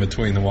mound in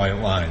between the white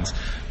lines.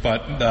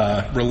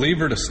 But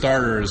reliever to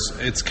starters,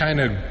 it's kind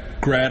of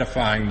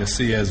gratifying to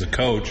see as a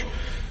coach,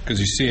 because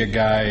you see a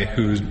guy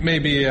who's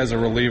maybe as a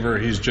reliever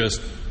he's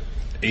just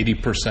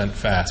 80%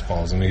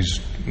 fastballs and he's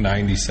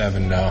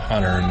 97 to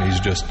 100 and he's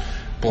just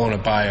blowing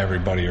it by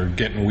everybody or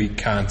getting weak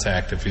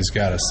contact if he's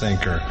got a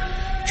sinker.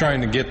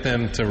 Trying to get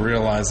them to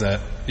realize that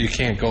you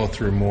can't go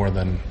through more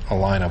than a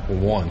lineup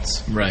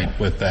once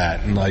with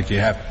that. And like, you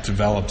have to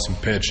develop some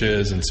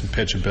pitches and some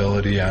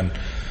pitchability on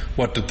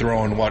what to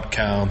throw and what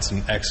counts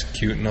and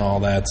execute and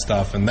all that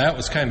stuff. And that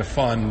was kind of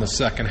fun the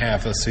second half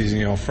of the season.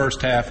 You know,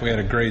 first half we had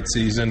a great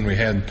season. We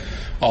had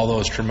all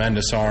those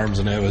tremendous arms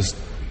and it was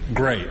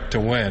great to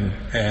win.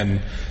 And,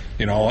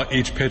 you know,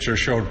 each pitcher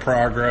showed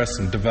progress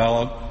and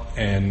developed,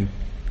 and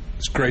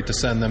it's great to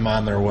send them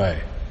on their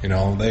way. You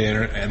know,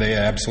 they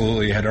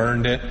absolutely had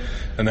earned it,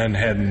 and then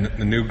had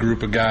the new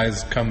group of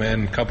guys come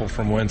in, a couple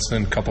from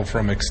Winston, a couple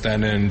from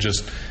Extended, and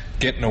just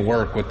getting to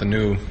work with the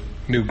new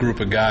group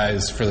of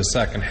guys for the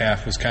second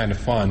half was kind of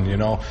fun. You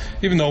know,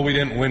 even though we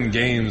didn't win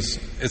games,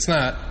 it's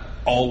not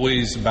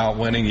always about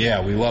winning.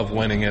 Yeah, we love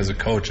winning as a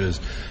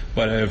coaches,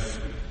 but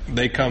if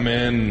they come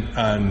in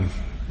on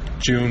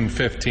June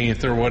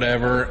 15th or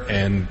whatever,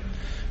 and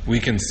we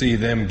can see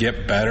them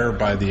get better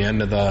by the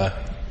end of the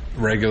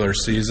regular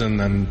season,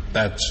 then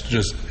that's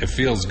just, it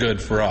feels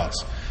good for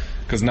us.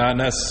 Because not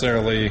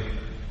necessarily,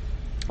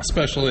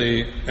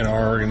 especially in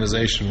our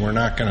organization, you're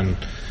not going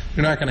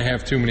to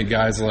have too many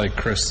guys like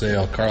Chris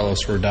Sale,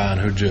 Carlos Rodon,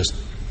 who just,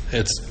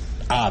 it's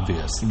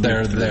obvious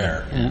they're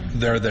there. Yeah.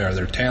 They're there.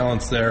 Their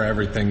talent's there.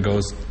 Everything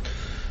goes.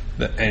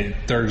 And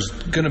there's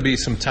going to be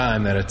some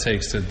time that it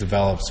takes to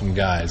develop some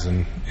guys,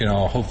 and you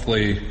know,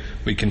 hopefully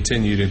we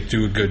continue to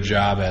do a good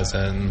job as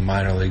a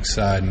minor league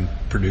side and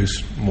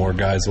produce more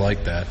guys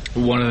like that.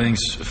 One of the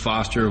things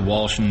Foster,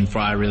 Walsh, and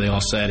Fry really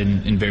all said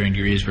in varying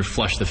degrees were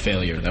flush the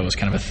failure. That was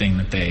kind of a thing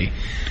that they.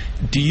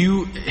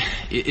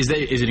 Is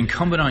it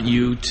incumbent on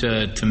you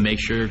to make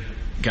sure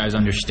guys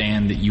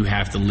understand that you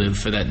have to live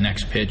for that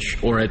next pitch,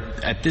 or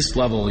at this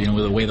level, you know,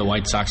 with the way the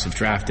White Sox have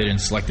drafted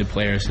and selected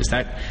players, is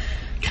that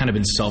kind of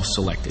been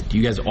self-selected? Do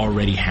you guys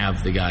already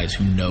have the guys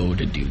who know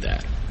to do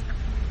that?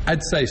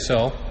 I'd say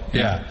so.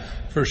 Yeah,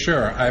 for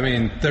sure. I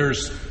mean,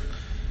 there's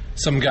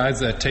some guys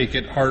that take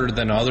it harder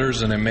than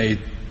others, and it may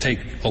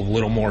take a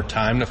little more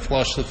time to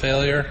flush the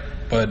failure,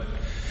 but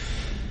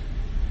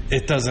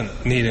it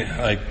doesn't need it.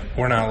 Like,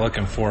 we're not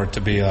looking for it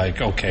to be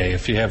like, okay,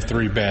 if you have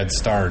 3 bad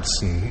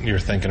starts and you're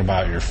thinking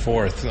about your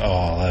 4th,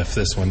 oh, if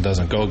this one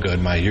doesn't go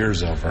good, my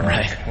year's over.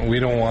 Right. Like,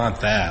 we don't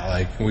want that.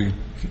 Like, we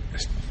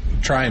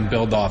try and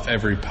build off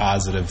every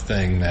positive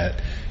thing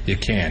that you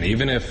can,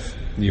 even if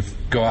you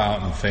go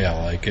out and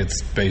fail. Like,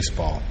 it's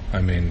baseball.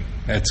 I mean,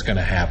 it's going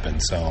to happen.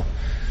 So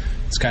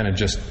it's kind of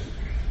just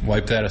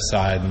wipe that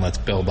aside and let's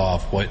build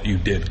off what you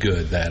did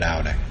good that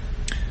outing.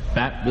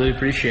 Matt, really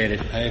appreciate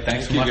it. Hey,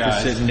 thanks so much for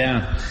sitting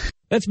down.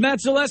 That's Matt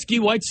Zaleski,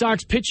 White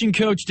Sox pitching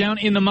coach down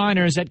in the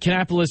minors at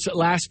Kannapolis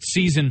last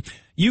season.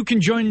 You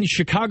can join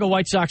Chicago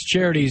White Sox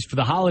Charities for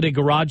the holiday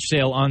garage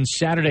sale on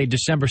Saturday,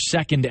 December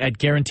 2nd at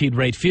Guaranteed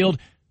Rate Field.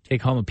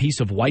 Take home a piece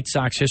of White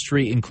Sox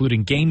history,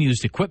 including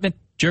game-used equipment,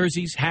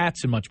 jerseys,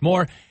 hats, and much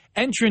more.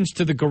 Entrance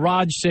to the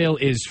garage sale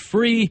is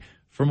free.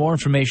 For more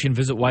information,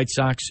 visit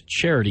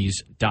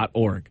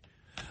WhiteSoxCharities.org.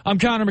 I'm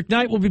Connor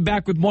McKnight. We'll be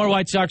back with more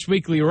White Sox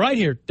Weekly right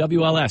here,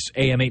 WLS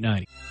AM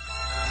 890.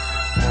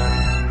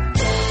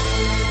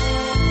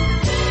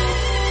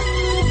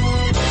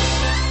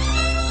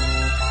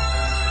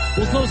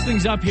 We'll close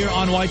things up here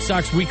on White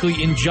Sox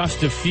Weekly in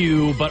just a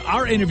few, but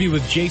our interview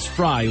with Jace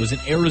Fry was an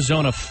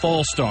Arizona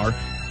Fall Star.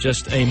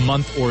 just a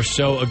month or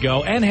so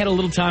ago, and had a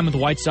little time with the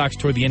White Sox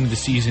toward the end of the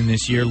season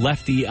this year.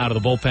 Lefty out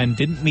of the bullpen,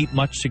 didn't meet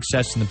much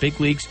success in the big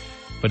leagues,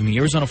 but in the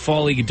Arizona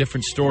Fall League, a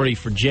different story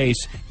for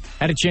Jace.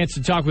 Had a chance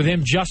to talk with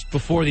him just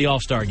before the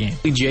All-Star game.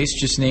 Jace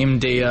just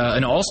named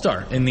an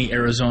All-Star in the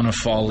Arizona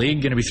Fall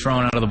League. Going to be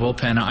thrown out of the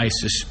bullpen, I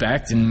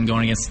suspect, and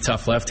going against the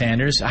tough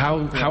left-handers.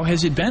 How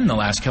has it been the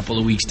last couple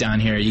of weeks down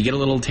here? You get a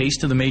little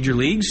taste of the major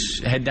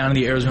leagues, head down to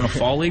the Arizona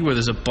Fall League where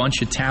there's a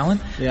bunch of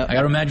talent. Yep. I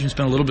got to imagine it's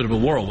been a little bit of a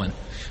whirlwind.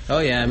 Oh,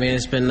 yeah. I mean,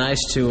 it's been nice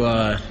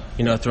to,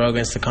 throw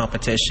against the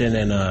competition,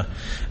 and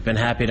been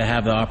happy to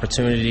have the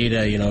opportunity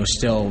to,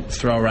 still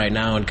throw right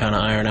now and kind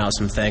of iron out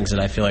some things that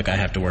I feel like I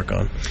have to work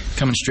on.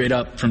 Coming straight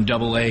up from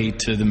Double-A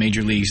to the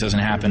major leagues doesn't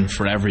happen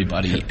for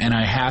everybody, and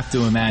I have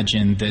to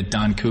imagine that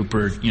Don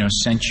Cooper,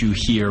 sent you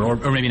here,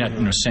 or maybe not,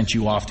 sent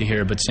you off to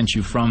here, but sent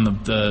you from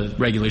the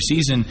regular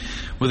season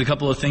with a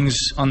couple of things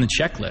on the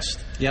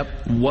checklist.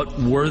 Yep. What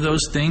were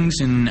those things,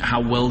 and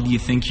how well do you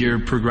think you're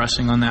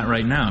progressing on that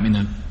right now? I mean,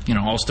 the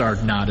All-Star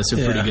nod is a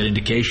pretty good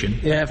indication.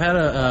 Yeah, I've had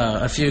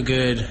a few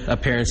good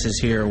appearances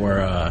here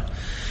where,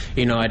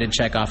 I did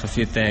check off a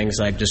few things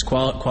like just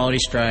quality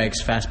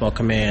strikes, fastball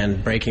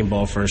command, breaking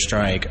ball for a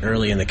strike,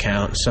 early in the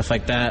count, stuff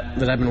like that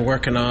I've been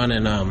working on,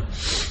 and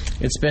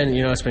it's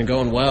been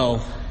going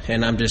well.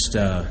 And I'm just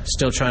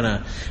still trying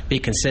to be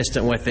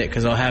consistent with it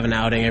because I'll have an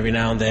outing every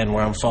now and then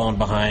where I'm falling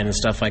behind and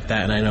stuff like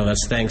that. And I know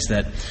that's things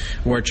that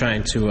we're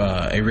trying to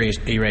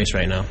erase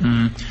right now.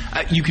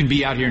 Mm-hmm. You can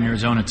be out here in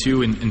Arizona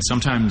too, and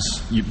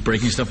sometimes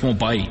breaking stuff won't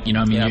bite.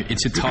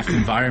 It's a tough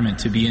environment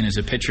to be in as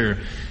a pitcher.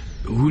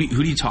 Who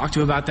do you talk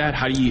to about that?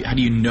 How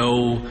do you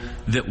know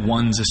that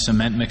one's a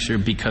cement mixer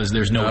because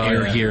there's no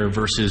air here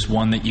versus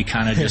one that you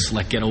kind of just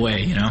let get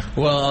away?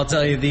 Well, I'll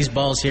tell you, these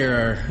balls here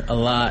are a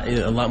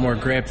lot more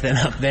grip than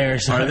up there.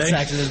 So it's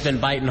actually just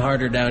been biting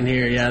harder down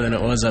here, than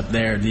it was up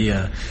there.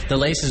 The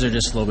laces are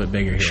just a little bit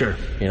bigger here. Sure.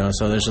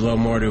 So there's a little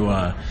more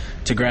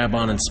to grab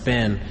on and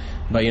spin.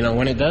 But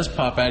when it does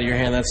pop out of your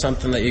hand, that's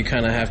something that you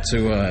kind of have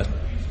to.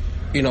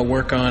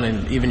 Work on,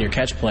 and even your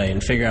catch play,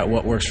 and figure out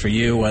what works for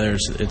you, whether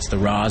it's the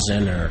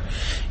rosin or,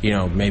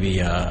 maybe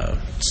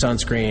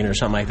sunscreen or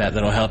something like that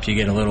that'll help you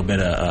get a little bit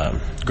of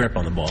grip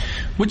on the ball.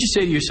 What'd you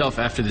say to yourself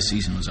after the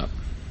season was up?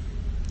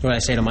 What did I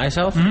say to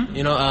myself?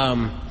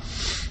 Mm-hmm.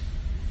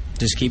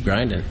 Just keep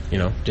grinding.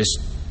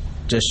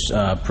 Just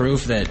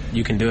prove that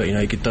you can do it.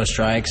 You get those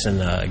strikes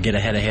and get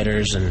ahead of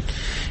hitters, and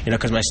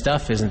because my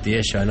stuff isn't the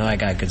issue. I know I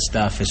got good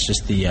stuff. It's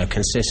just the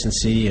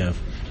consistency of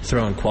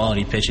throwing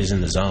quality pitches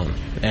in the zone.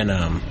 And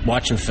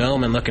watching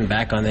film and looking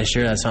back on this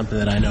year, that's something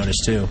that I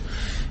noticed too.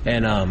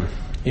 And I'm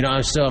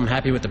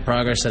happy with the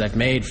progress that I've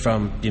made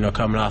from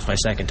coming off my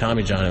second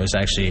Tommy John. It was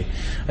actually,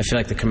 I feel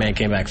like the command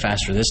came back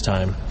faster this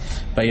time.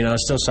 But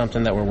it's still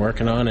something that we're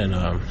working on,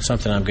 and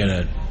something I'm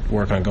gonna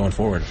work on going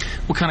forward.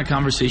 What kind of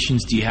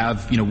conversations do you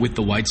have, with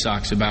the White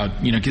Sox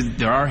about, because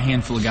there are a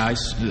handful of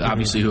guys,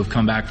 obviously, who have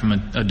come back from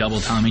a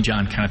double Tommy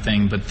John kind of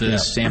thing, but the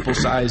sample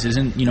size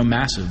isn't,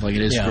 massive like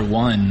it is for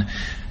one.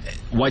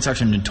 White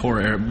Sox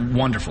are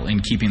wonderful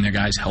in keeping their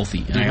guys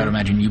healthy, and I got to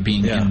imagine you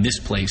being in this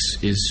place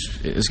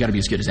is got to be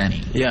as good as any.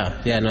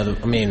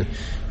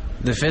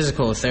 The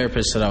physical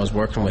therapist that I was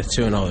working with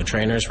too, and all the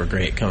trainers were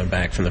great coming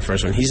back from the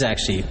first one. He's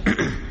actually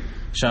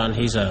Sean.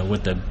 He's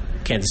with the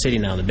Kansas City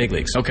now in the big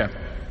leagues. Okay,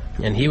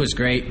 and he was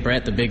great.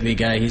 Brett, the big league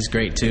guy, he's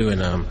great too,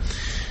 and.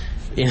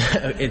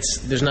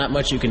 There's not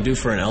much you can do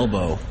for an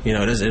elbow.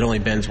 It only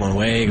bends one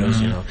way. It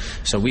goes,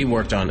 So we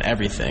worked on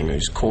everything. It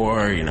was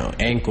core,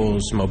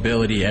 ankles,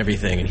 mobility,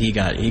 everything, and he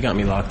got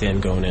me locked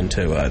in going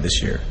into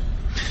this year.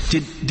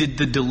 Did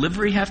the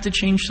delivery have to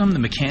change some? The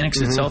mechanics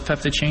itself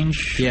have to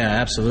change? Yeah,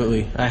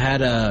 absolutely. I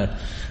had a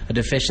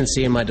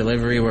deficiency in my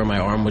delivery where my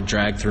arm would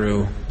drag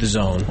through the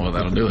zone. Well,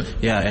 that'll do it.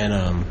 Yeah,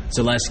 and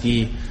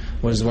Zaleski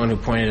was the one who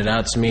pointed it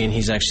out to me, and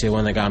he's actually the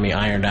one that got me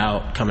ironed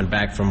out coming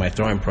back from my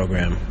throwing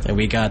program. And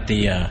we got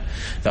the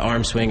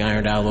arm swing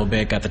ironed out a little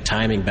bit, got the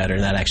timing better,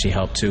 and that actually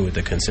helped too with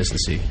the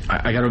consistency.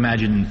 I got to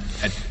imagine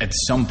at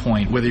some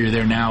point, whether you're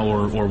there now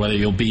or whether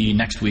you'll be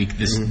next week,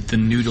 the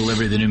new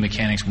delivery, the new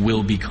mechanics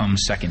will become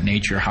second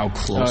nature. How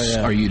close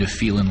are you to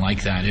feeling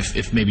like that,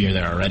 if maybe you're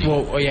there already?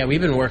 Well,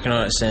 we've been working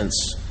on it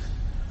since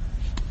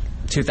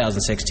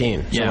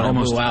 2016. So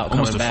almost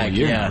coming back. A full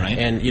year, right?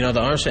 And the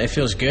arm swing, it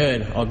feels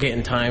good. I'll get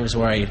in times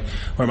where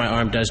my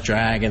arm does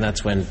drag, and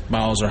that's when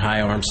balls are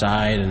high arm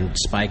side and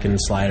spiking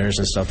sliders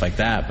and stuff like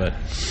that. But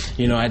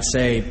I'd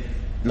say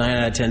 9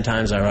 out of 10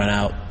 times I run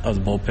out of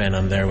the bullpen,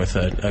 I'm there with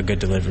a good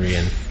delivery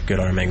and good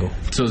arm angle.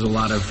 So there's a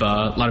lot of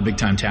big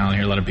time talent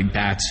here, a lot of big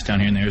bats down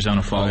here in the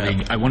Arizona Fall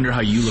League. I wonder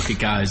how you look at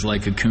guys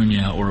like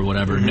Acuna or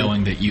whatever,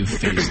 knowing that you've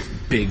faced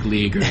big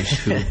leaguers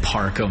who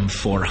park them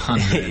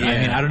 400. I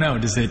mean, I don't know.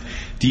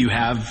 Do you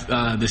have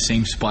the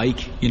same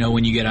spike,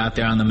 when you get out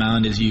there on the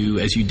mound as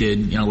you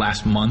did,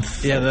 last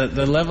month? Yeah,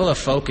 the level of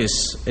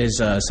focus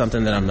is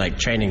something that I'm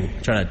trying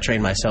to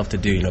train myself to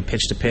do,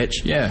 pitch to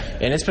pitch. Yeah.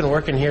 And it's been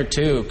working here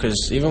too,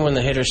 because even when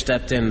the hitter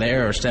stepped in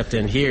there or stepped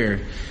in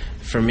here,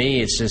 for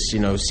me, it's just,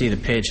 see the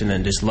pitch and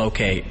then just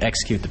locate,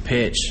 execute the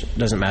pitch.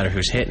 Doesn't matter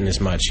who's hitting as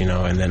much,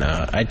 and then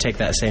I take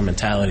that same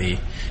mentality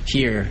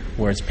here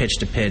where it's pitch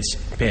to pitch,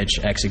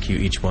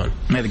 execute each one.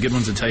 The good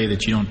ones will tell you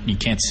that you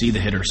can't see the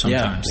hitter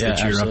sometimes, that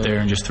you're absolutely up there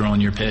and just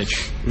throwing your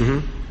pitch.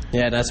 Mm-hmm.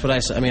 Yeah, that's what I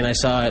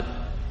saw it.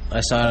 I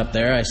saw it up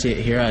there. I see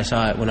it here. I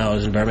saw it when I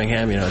was in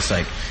Birmingham. It's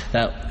like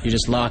that. You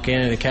just lock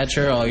in the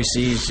catcher. All you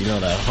see is the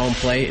home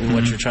plate and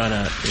what you're trying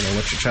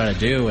to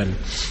do, and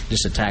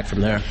just attack from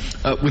there.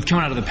 With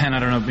coming out of the pen, I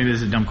don't know. Maybe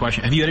this is a dumb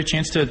question. Have you had a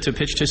chance to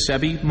pitch to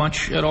Sebi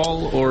much at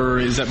all, or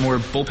is that more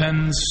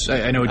bullpens?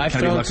 I know I've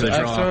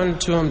thrown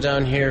to him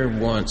down here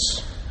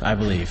once, I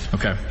believe.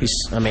 Okay. He's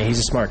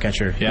a smart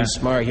catcher. Yeah. He's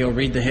smart. He'll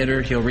read the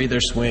hitter. He'll read their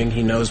swing.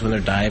 He knows when they're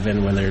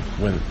diving, what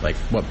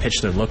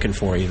pitch they're looking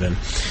for even.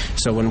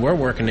 So when we're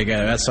working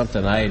together, that's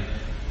something I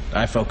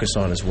focus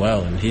on as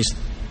well. And I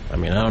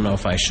don't know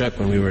if I shook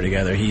when we were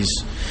together. He's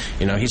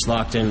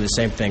locked into the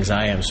same things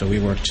I am, so we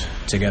worked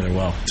together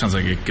well. Sounds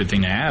like a good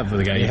thing to have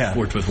with a guy you've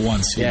worked with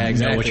once. You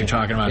exactly. know what you're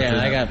talking about.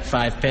 Yeah, I got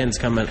 5 pitches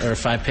coming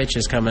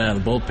out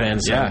of the bullpen,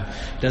 so it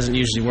doesn't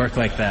usually work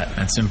like that.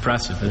 That's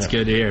impressive. That's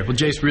good to hear. Well,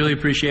 Jace, really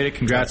appreciate it.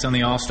 Congrats on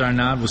the All-Star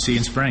nod. We'll see you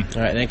in spring.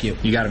 All right, thank you.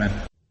 You got it, man.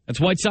 That's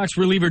White Sox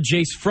reliever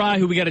Jace Fry,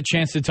 who we got a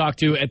chance to talk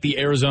to at the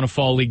Arizona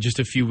Fall League just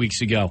a few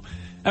weeks ago.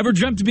 Ever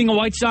dreamt of being a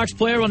White Sox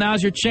player? Well,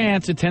 now's your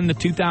chance. Attend the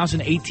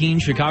 2018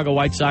 Chicago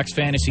White Sox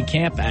Fantasy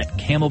Camp at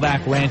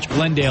Camelback Ranch,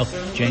 Glendale,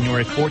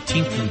 January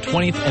 14th through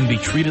 20th, and be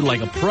treated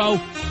like a pro.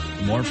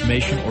 For more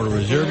information or to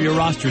reserve your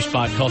roster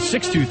spot, call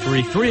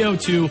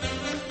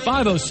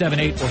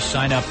 623-302-5078 or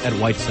sign up at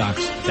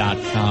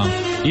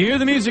whitesox.com. You hear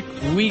the music?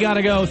 We got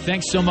to go.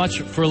 Thanks so much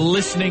for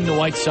listening to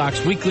White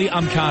Sox Weekly.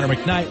 I'm Connor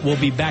McKnight. We'll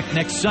be back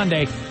next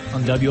Sunday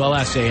on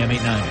WLS AM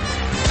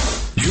 890.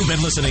 You've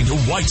been listening to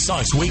White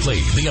Sox Weekly,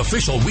 the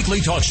official weekly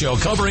talk show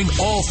covering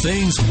all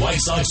things White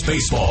Sox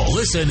baseball.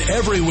 Listen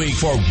every week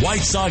for White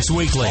Sox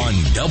Weekly on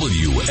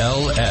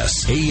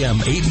WLS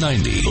AM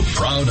 890, the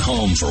proud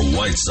home for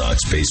White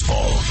Sox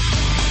baseball.